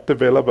bot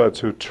developer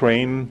to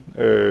train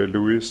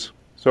LUIS.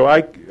 So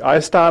I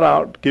start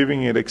out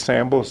giving it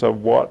examples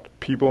of what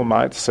people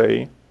might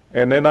say,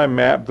 and then I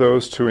map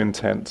those to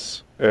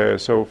intents.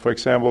 So, for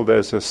example,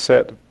 there's a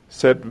set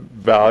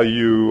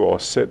value or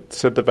set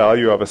the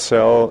value of a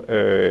cell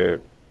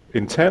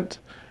intent,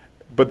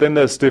 but then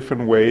there's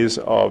different ways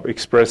of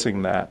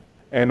expressing that.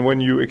 And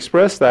when you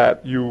express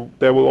that, you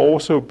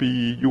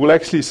will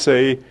actually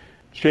say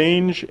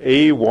change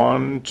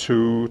A1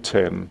 to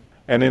 10.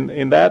 And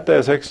in that,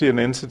 there's actually an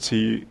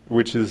entity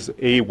which is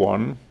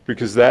A1,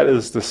 because that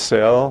is the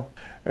cell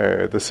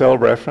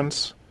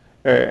reference.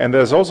 And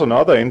there's also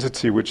another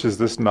entity, which is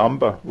this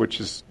number,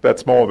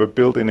 that's more of a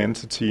built-in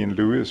entity in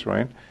LUIS,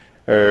 right?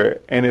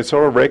 And it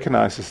sort of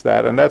recognizes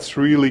that, and that's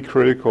really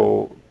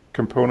critical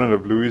component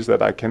of LUIS,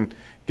 that I can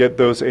get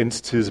those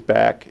entities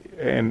back,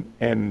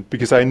 and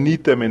because I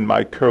need them in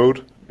my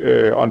code,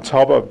 on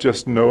top of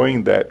just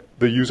knowing that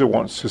the user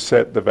wants to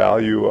set the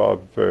value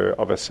of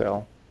a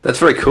cell. That's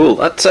very cool.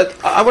 So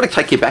I want to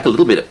take you back a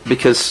little bit,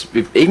 because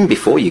even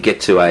before you get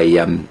to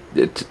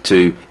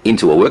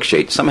into a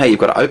worksheet, somehow you've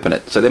got to open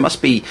it. So there must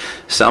be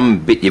some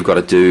bit you've got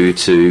to do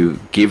to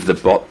give the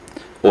bot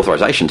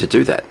authorization to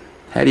do that.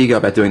 How do you go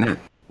about doing that?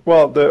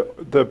 Well,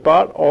 the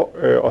bot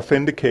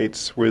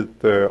authenticates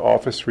with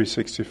Office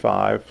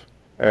 365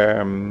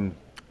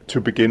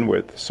 to begin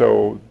with.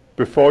 So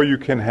before you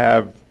can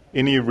have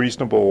any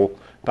reasonable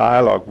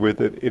dialogue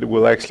with it, it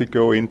will actually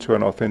go into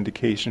an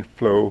authentication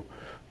flow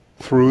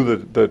through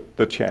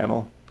the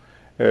channel.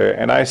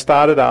 And I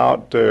started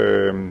out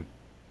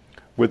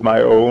with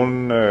my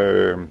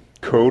own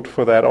code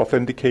for that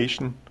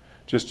authentication,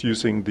 just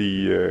using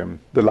the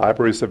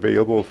libraries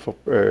available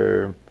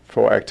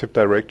for Active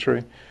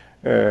Directory.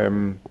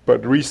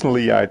 But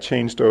recently I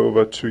changed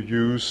over to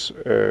use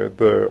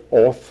the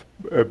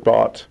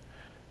AuthBot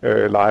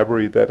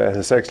library that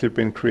has actually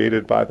been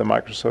created by the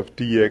Microsoft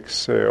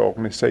DX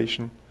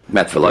organization.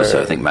 Matt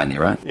Veloso, I think, mainly,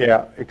 right?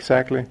 Yeah,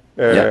 exactly.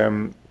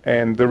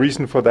 And the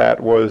reason for that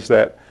was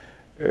that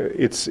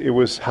it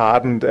was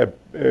hardened a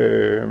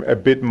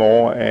bit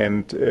more,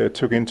 and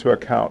took into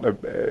account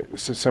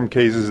some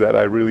cases that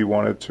I really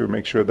wanted to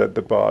make sure that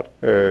the bot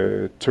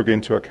took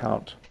into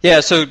account. Yeah,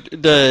 so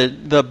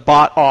the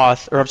bot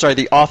auth, or I'm sorry,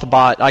 the auth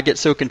bot, I get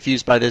so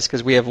confused by this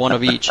because we have one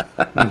of each.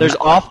 There's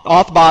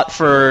auth bot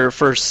for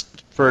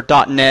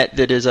 .NET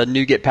that is a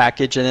NuGet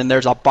package, and then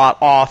there's a bot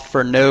auth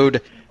for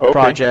Node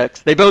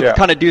projects. They both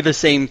kind of do the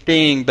same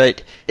thing,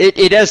 but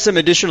it has some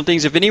additional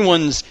things. If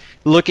anyone's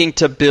looking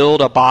to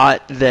build a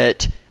bot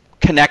that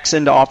connects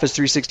into Office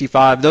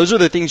 365, those are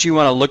the things you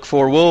want to look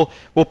for.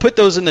 We'll put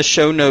those in the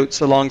show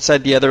notes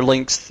alongside the other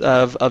links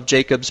of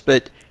Jacob's,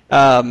 but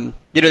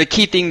the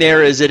key thing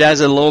there is it has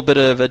a little bit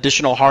of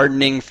additional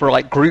hardening for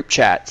like group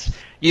chats.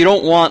 You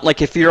don't want,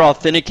 like, if you're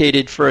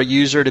authenticated, for a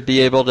user to be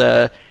able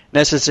to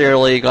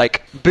necessarily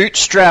like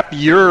bootstrap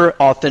your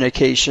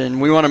authentication.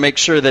 We want to make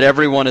sure that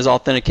everyone is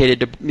authenticated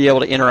to be able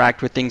to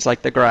interact with things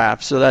like the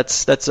graph. So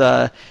that's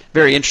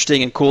very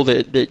interesting and cool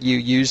that you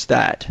use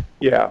that.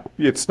 Yeah,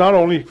 it's not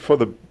only for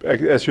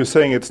as you're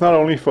saying, it's not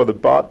only for the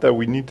bot that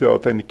we need the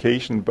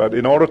authentication, but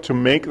in order to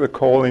make the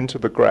call into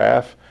the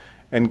graph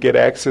and get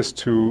access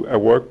to a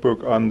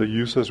workbook on the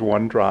user's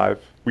OneDrive,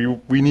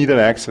 we need an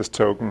access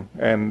token,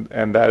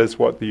 and that is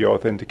what the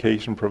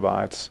authentication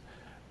provides.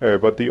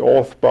 But the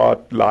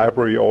AuthBot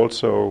library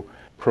also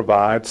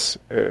provides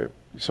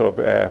sort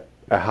of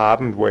a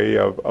hardened way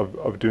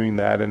of doing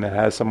that, and it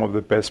has some of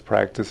the best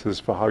practices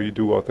for how you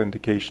do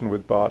authentication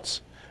with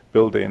bots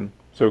built in.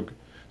 So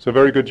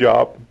very good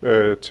job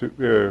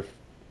to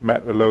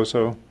Matt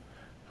Veloso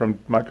from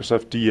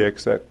Microsoft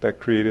DX that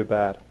created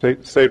that.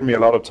 Saved me a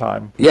lot of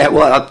time. Yeah,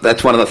 well,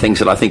 that's one of the things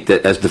that I think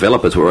that as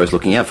developers we're always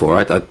looking out for,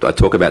 right? I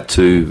talk about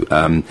two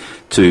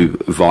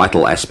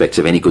vital aspects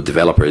of any good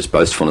developer is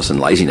boastfulness and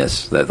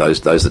laziness.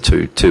 Those are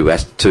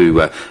two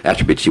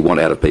attributes you want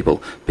out of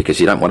people,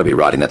 because you don't want to be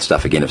writing that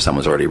stuff again if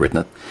someone's already written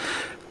it.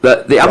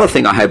 The other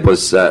thing I had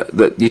was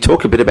that you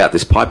talk a bit about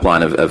this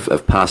pipeline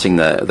of passing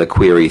the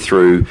query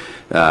through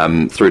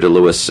to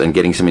LUIS and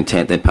getting some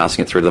intent, then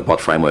passing it through to the bot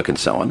framework and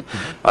so on.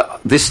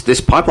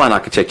 This pipeline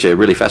architecture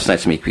really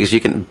fascinates me, because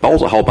you can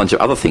bolt a whole bunch of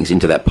other things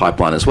into that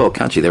pipeline as well,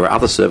 can't you? There are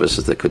other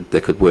services that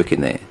could work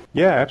in there.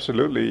 Yeah,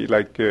 absolutely.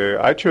 Like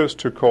I chose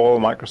to call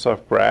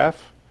Microsoft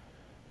Graph,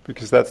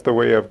 because that's the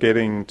way of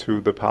getting to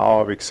the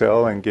power of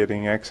Excel and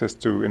getting access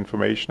to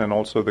information, and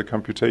also the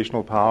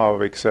computational power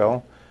of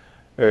Excel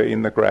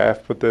in the graph.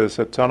 But there's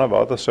a ton of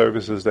other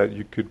services that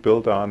you could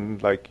build on,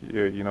 like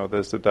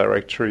there's the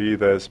directory,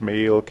 there's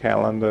mail,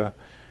 calendar,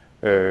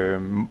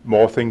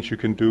 more things you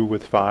can do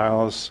with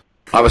files.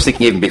 I was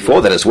thinking even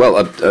before that as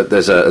well.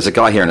 There's a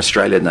guy here in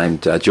Australia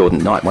named Jordan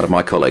Knight, one of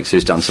my colleagues,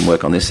 who's done some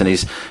work on this, and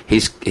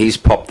he's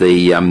popped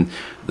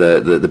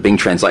the Bing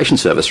translation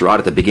service right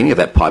at the beginning of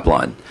that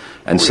pipeline.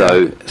 And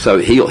so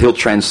he'll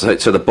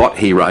translate. So the bot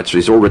he writes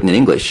is all written in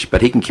English,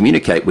 but he can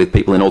communicate with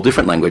people in all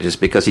different languages,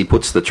 because he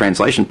puts the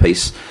translation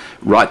piece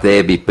right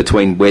there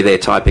between where they're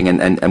typing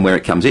and where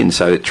it comes in.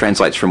 So it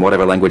translates from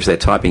whatever language they're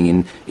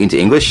typing into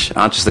English,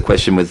 answers the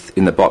question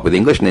in the bot with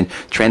English, and then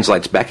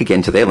translates back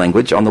again to their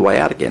language on the way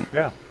out again.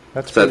 Yeah,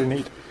 that's pretty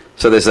neat.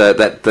 So there's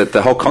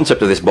the whole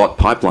concept of this bot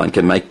pipeline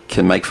can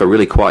make for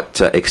really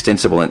quite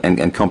extensible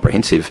and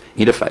comprehensive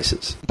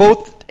interfaces.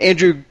 Both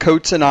Andrew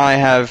Coates and I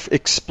have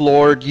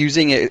explored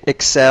using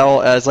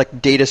Excel as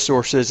like data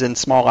sources in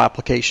small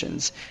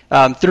applications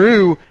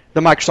through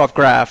the Microsoft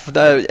Graph.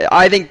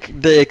 I think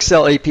the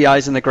Excel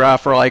APIs in the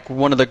Graph are like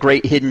one of the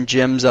great hidden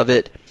gems of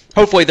it.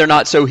 hopefully they're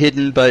not so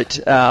hidden, but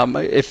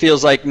it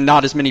feels like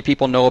not as many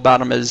people know about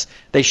them as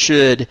they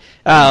should.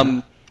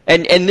 And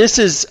this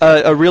is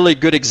a really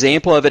good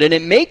example of it, and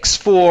it makes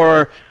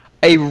for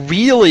a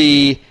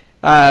really,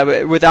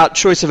 without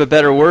choice of a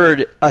better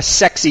word, a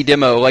sexy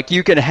demo. Like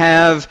you can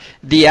have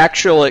the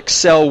actual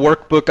Excel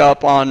workbook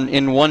up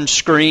in one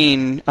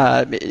screen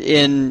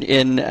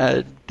in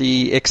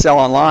the Excel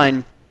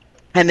Online,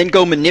 and then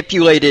go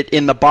manipulate it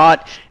in the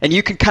bot, and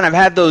you can kind of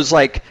have those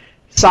like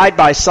side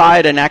by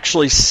side and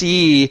actually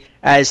see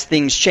as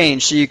things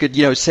change. So you could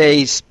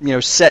say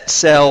set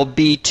cell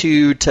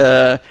B2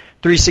 to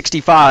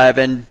 365,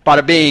 and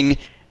bada bing,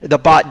 the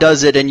bot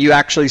does it, and you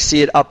actually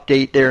see it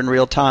update there in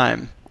real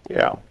time.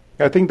 Yeah,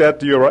 I think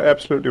that you're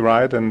absolutely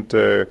right, and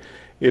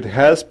it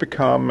has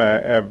become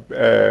a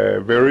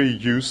very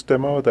used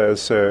demo.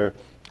 There's a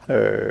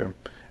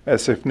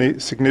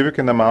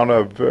significant amount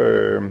of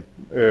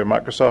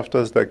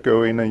Microsofters that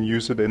go in and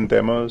use it in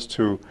demos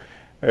to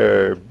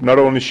not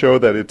only show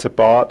that it's a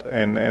bot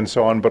and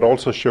so on, but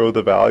also show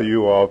the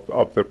value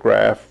of the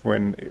graph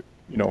when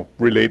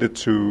related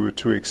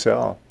to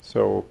Excel.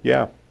 So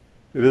yeah.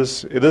 It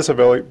is a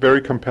very,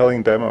 very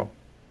compelling demo,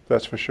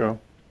 that's for sure.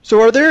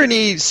 So are there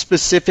any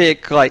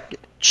specific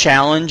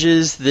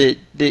challenges that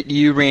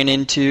you ran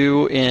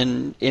into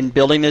in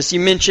building this? You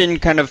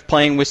mentioned kind of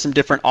playing with some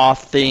different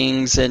auth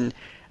things, and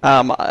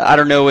I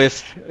don't know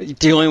if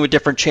dealing with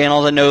different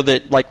channels. I know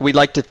that we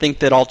like to think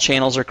that all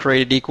channels are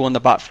created equal in the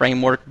bot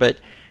framework, but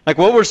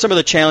what were some of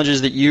the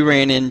challenges that you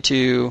ran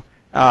into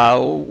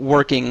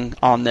working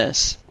on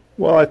this?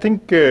 Well, I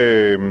think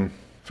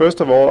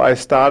first of all, I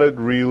started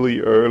really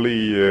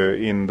early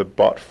in the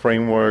bot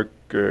framework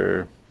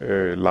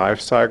life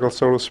cycle,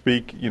 so to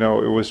speak. It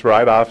was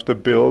right after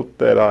build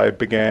that I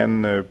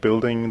began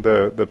building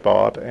the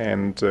bot,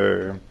 and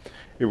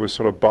it was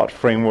sort of bot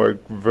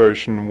framework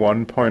version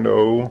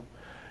 1.0,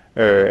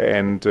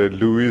 and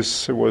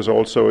Luis was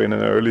also in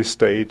an early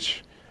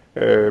stage.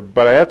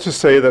 But I have to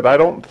say that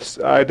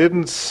I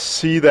didn't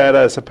see that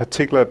as a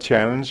particular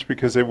challenge,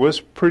 because it was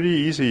pretty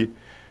easy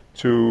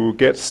to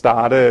get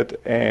started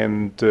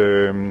and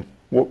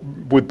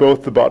with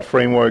both the bot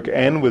framework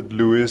and with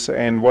Luis.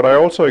 And what I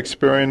also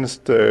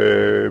experienced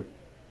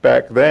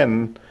back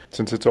then,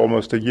 since it's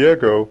almost a year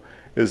ago,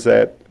 is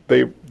that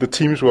the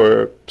teams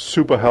were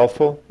super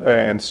helpful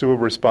and super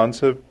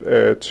responsive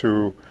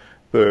to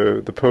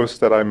the posts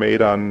that I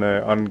made on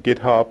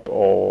GitHub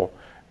or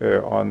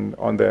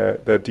on their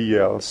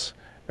DLs.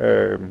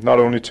 Not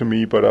only to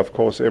me, but of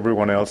course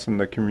everyone else in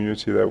the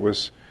community that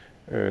was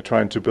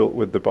trying to build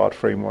with the bot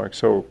framework.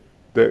 So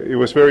it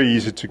was very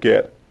easy to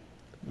get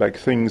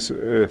things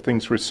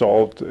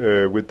resolved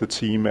with the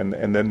team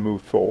and then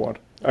move forward.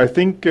 I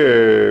think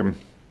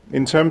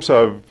in terms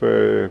of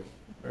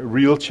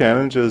real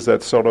challenges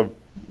that sort of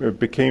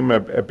became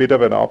a bit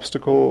of an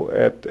obstacle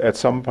at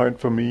some point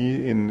for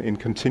me in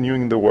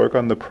continuing the work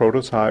on the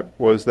prototype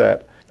was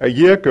that a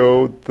year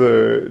ago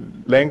the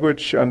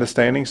language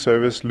understanding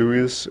service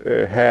Luis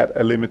had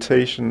a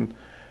limitation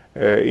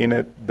in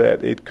it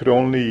that it could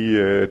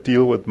only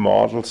deal with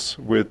models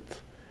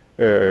with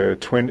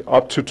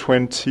up to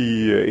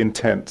 20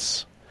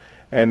 intents.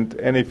 And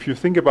if you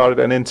think about it,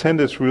 an intent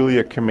is really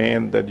a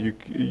command that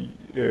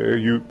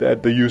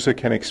that the user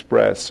can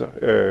express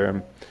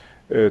to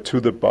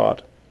the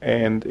bot.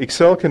 And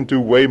Excel can do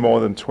way more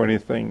than 20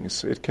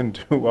 things. It can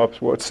do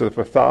upwards of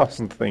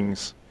 1,000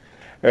 things.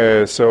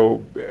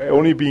 So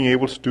only being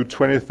able to do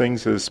 20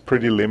 things is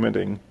pretty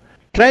limiting.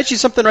 Can I ask you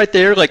something right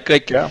there?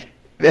 Yeah.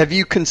 Have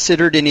you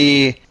considered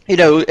any,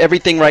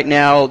 everything right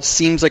now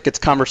seems like it's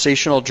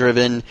conversational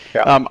driven.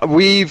 Yeah.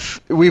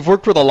 We've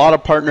worked with a lot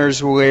of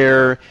partners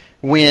where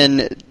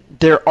when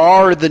there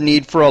are the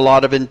need for a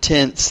lot of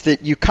intents,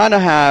 that you kind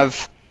of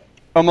have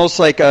almost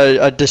like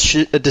a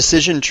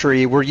decision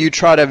tree where you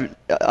try to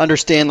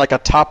understand like a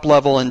top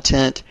level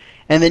intent,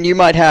 and then you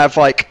might have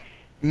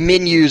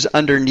menus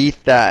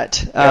underneath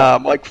that.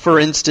 Yeah.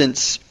 For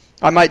instance,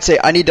 I might say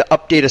I need to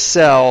update a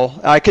cell.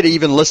 I could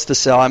even list the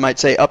cell. I might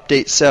say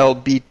update cell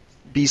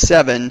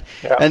B7,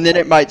 yeah. And then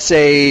it might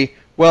say,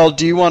 well,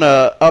 do you want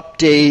to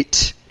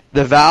update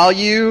the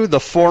value, the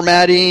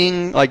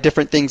formatting,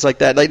 different things like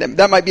that.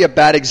 That might be a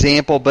bad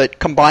example, but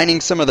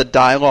combining some of the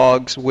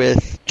dialogues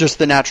with just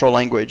the natural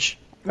language.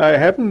 I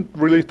haven't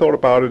really thought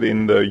about it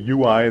in the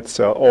UI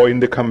itself or in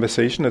the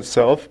conversation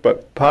itself,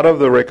 but part of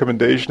the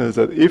recommendation is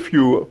that if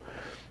you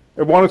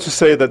I wanted to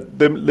say that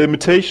the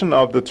limitation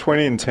of the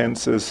 20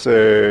 intents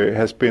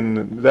has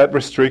been, that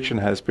restriction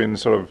has been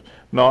sort of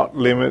not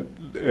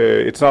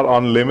it's not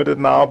unlimited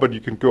now, but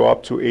you can go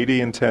up to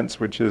 80 intents,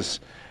 which is,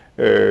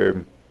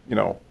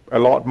 a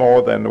lot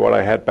more than what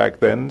I had back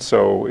then.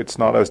 So it's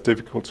not as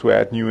difficult to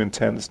add new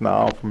intents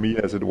now for me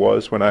as it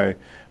was when I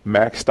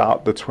maxed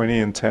out the 20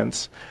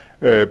 intents.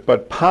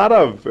 But part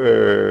of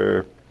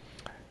the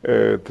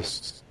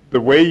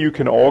way you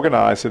can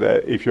organize it,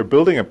 if you're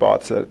building a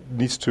bot that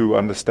needs to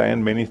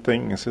understand many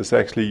things, is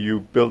actually you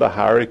build a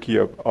hierarchy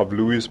of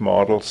Luis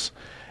models,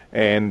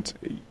 and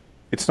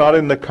it's not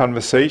in the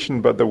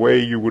conversation, but the way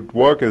you would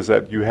work is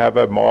that you have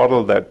a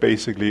model that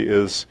basically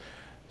is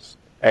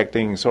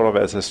acting sort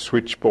of as a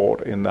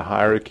switchboard in the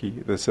hierarchy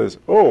that says,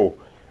 oh,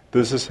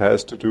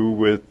 has to do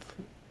with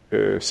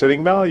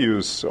setting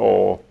values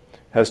or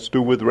has to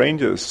do with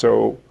ranges.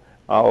 So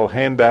I'll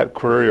hand that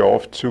query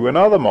off to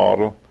another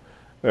model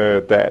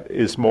that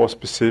is more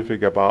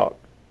specific about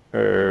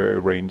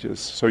ranges.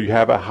 So you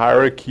have a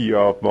hierarchy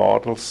of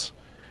models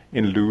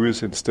in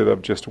LUIS instead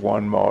of just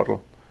one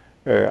model.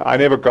 I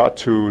never got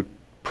to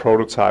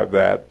prototype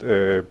that,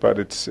 but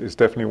it's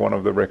definitely one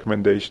of the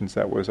recommendations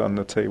that was on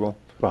the table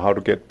for how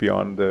to get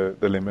beyond the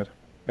limit.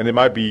 And it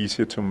might be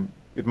easier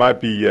it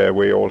might be a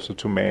way also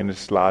to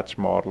manage large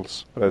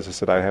models. But as I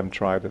said, I haven't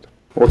tried it.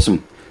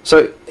 Awesome.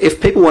 So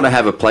if people want to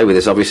have a play with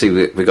this, obviously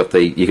we've got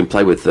you can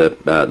play with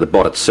the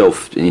bot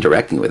itself and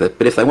interacting with it.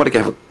 But if they want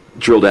to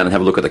drill down and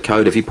have a look at the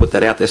code, have you put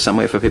that out there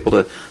somewhere for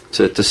people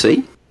to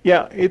see?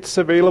 Yeah, it's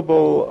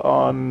available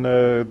on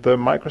the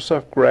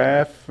Microsoft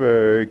Graph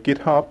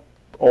GitHub,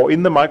 or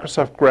in the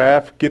Microsoft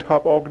Graph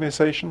GitHub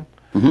organization.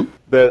 Mm-hmm.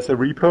 There's a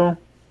repo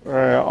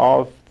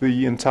of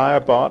the entire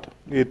bot.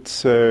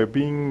 It's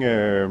being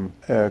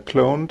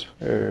cloned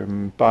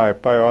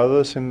by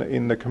others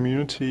in the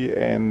community,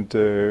 and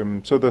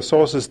so the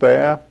source is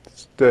there.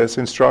 There's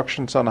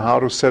instructions on how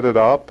to set it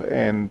up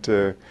and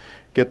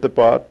get the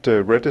bot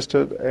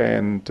registered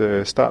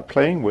and start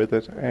playing with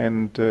it.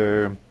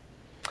 And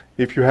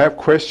if you have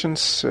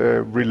questions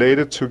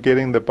related to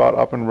getting the bot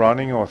up and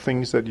running, or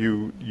things that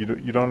you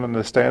don't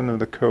understand in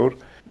the code,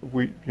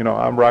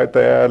 I'm right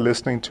there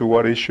listening to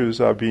what issues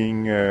are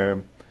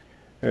being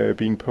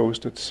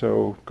posted.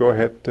 So go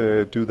ahead,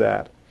 do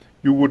that.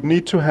 You would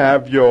need to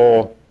have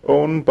your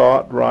own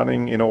bot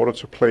running in order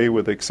to play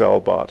with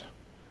ExcelBot,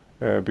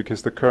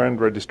 because the current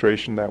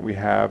registration that we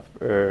have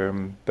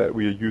that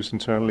we use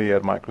internally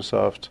at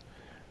Microsoft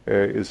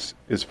is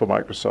for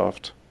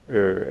Microsoft.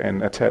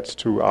 And attached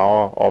to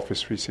our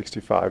Office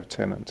 365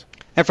 tenant.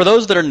 And for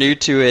those that are new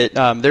to it,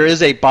 there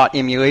is a bot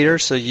emulator,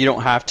 so you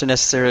don't have to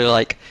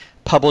necessarily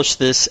publish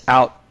this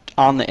out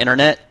on the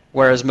internet.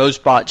 Whereas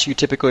most bots, you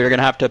typically are going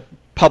to have to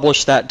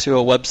publish that to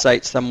a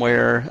website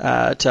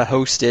somewhere to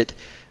host it.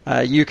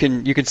 You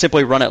can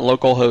simply run it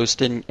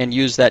localhost and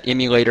use that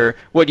emulator.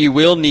 What you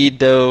will need,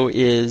 though,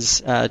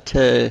 is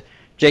to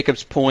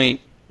Jacob's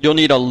point, you'll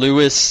need a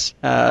LUIS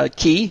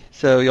key.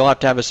 So you'll have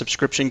to have a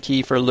subscription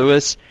key for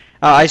LUIS.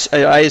 I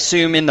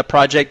assume in the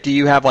project, do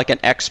you have an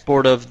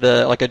export of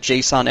a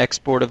JSON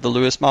export of the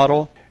LUIS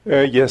model?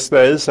 Yes,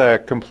 there is a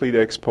complete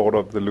export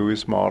of the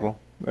LUIS model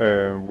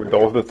with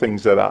all the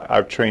things that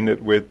I've trained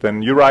it with.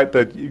 And you're right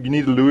that you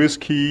need a LUIS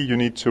key. You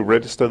need to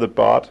register the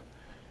bot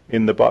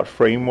in the bot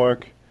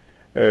framework.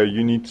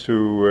 You need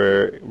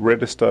to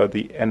register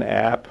an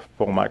app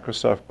for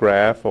Microsoft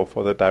Graph or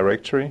for the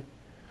directory.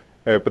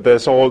 But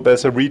there's a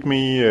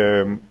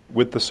README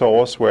with the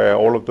source where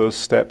all of those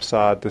steps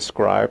are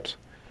described.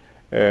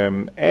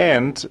 And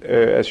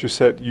as you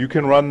said, you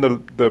can run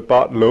the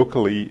bot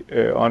locally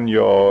on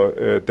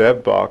your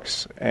dev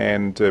box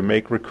and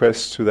make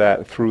requests to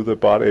that through the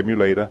bot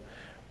emulator.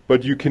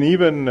 But you can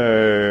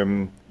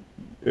even,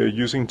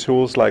 using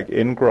tools like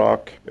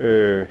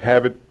ngrok,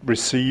 have it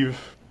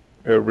receive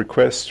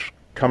requests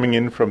coming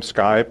in from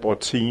Skype or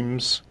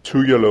Teams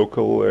to your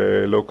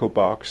local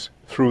box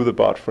through the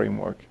bot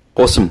framework.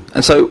 Awesome.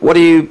 And so what are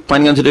you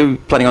planning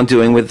on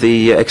doing with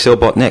the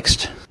ExcelBot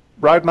next?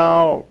 Right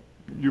now,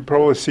 you've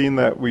probably seen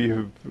that we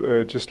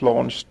have just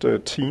launched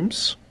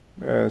Teams.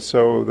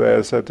 So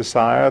there's a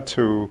desire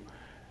to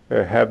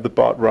have the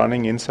bot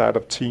running inside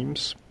of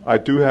Teams. I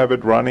do have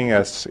it running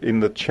as in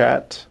the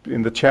chat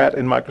in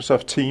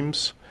Microsoft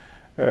Teams,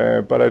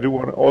 but I do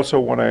also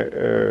want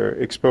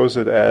to expose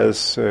it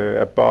as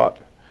a bot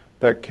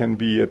that can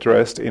be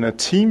addressed in a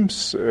team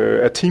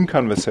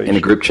conversation. In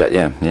a group chat,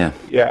 yeah.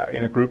 Yeah,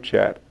 in a group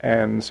chat.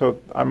 And so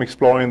I'm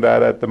exploring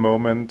that at the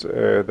moment.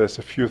 There's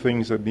a few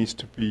things that needs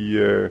to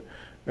be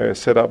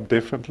set up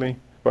differently,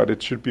 but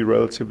it should be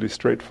relatively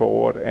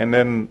straightforward. And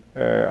then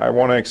I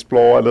want to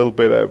explore a little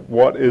bit of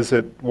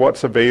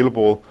what's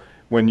available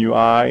when you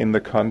are in the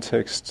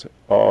context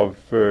of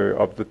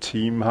the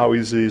team. How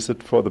easy is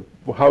it for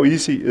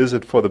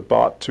the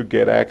bot to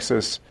get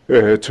access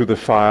to the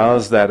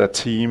files that a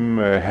team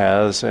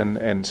has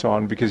and so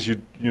on? Because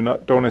you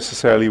don't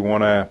necessarily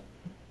want to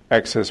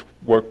access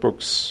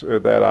workbooks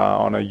that are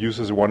on a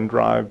user's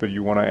OneDrive, but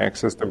you want to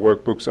access the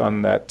workbooks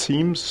on that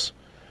team's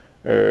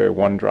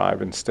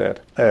OneDrive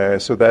instead.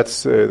 So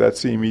that's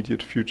the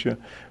immediate future.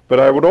 But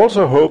I would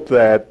also hope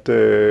that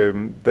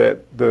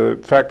the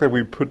fact that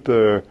we put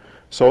the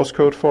source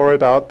code for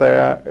it out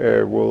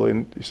there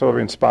will sort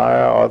of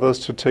inspire others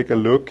to take a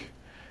look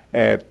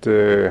at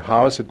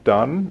how is it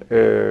done.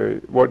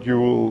 What you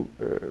will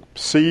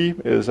see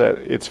is that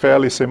it's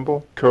fairly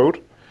simple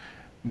code.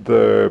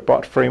 The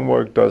bot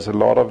framework does a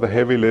lot of the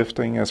heavy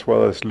lifting as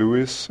well as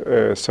LUIS.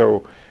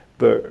 So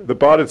the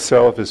bot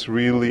itself is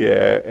really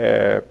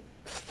a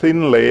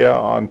thin layer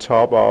on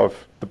top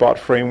of the bot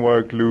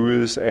framework,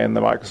 LUIS, and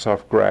the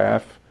Microsoft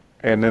Graph.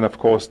 And then, of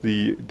course,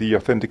 the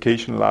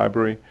authentication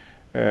library.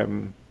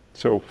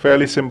 So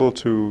fairly simple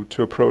to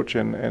approach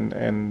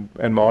and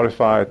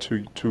modify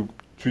to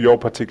your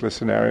particular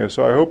scenario.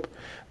 So I hope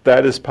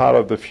that is part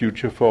of the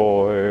future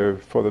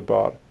for the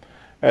bot.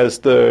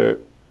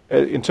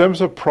 In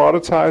terms of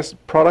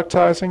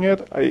productizing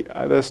it,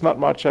 there's not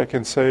much I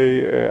can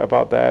say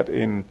about that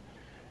in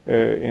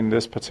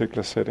this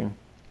particular setting.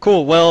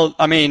 Cool. Well,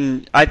 I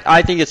mean,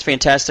 I think it's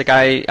fantastic.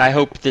 I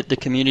hope that the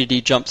community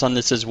jumps on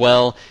this as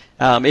well.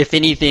 If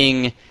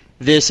anything,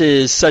 this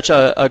is such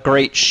a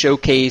great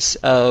showcase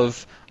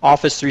of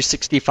Office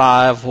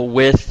 365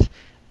 with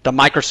the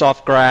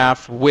Microsoft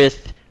Graph,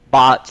 with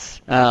bots.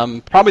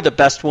 Probably the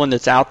best one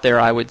that's out there,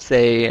 I would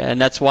say,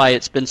 and that's why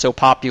it's been so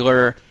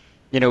popular,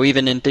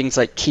 even in things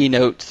like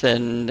keynotes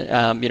and,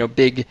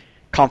 big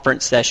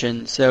conference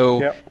sessions.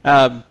 So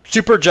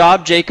super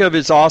job, Jacob,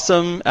 is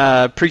awesome.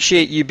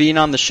 Appreciate you being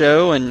on the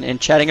show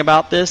and chatting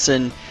about this.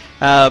 And,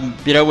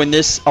 when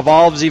this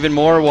evolves even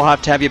more, we'll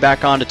have to have you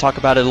back on to talk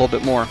about it a little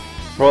bit more.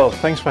 Well,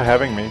 thanks for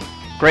having me.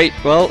 Great.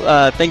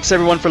 Well, thanks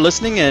everyone for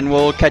listening, and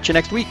we'll catch you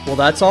next week. Well,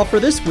 that's all for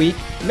this week.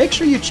 Make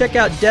sure you check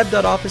out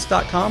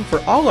dev.office.com for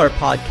all our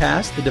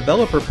podcasts, the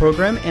developer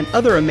program, and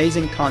other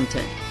amazing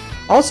content.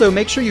 Also,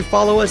 make sure you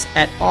follow us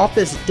at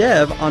Office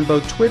Dev on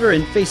both Twitter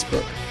and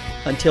Facebook.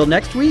 Until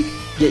next week,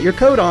 get your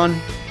code on.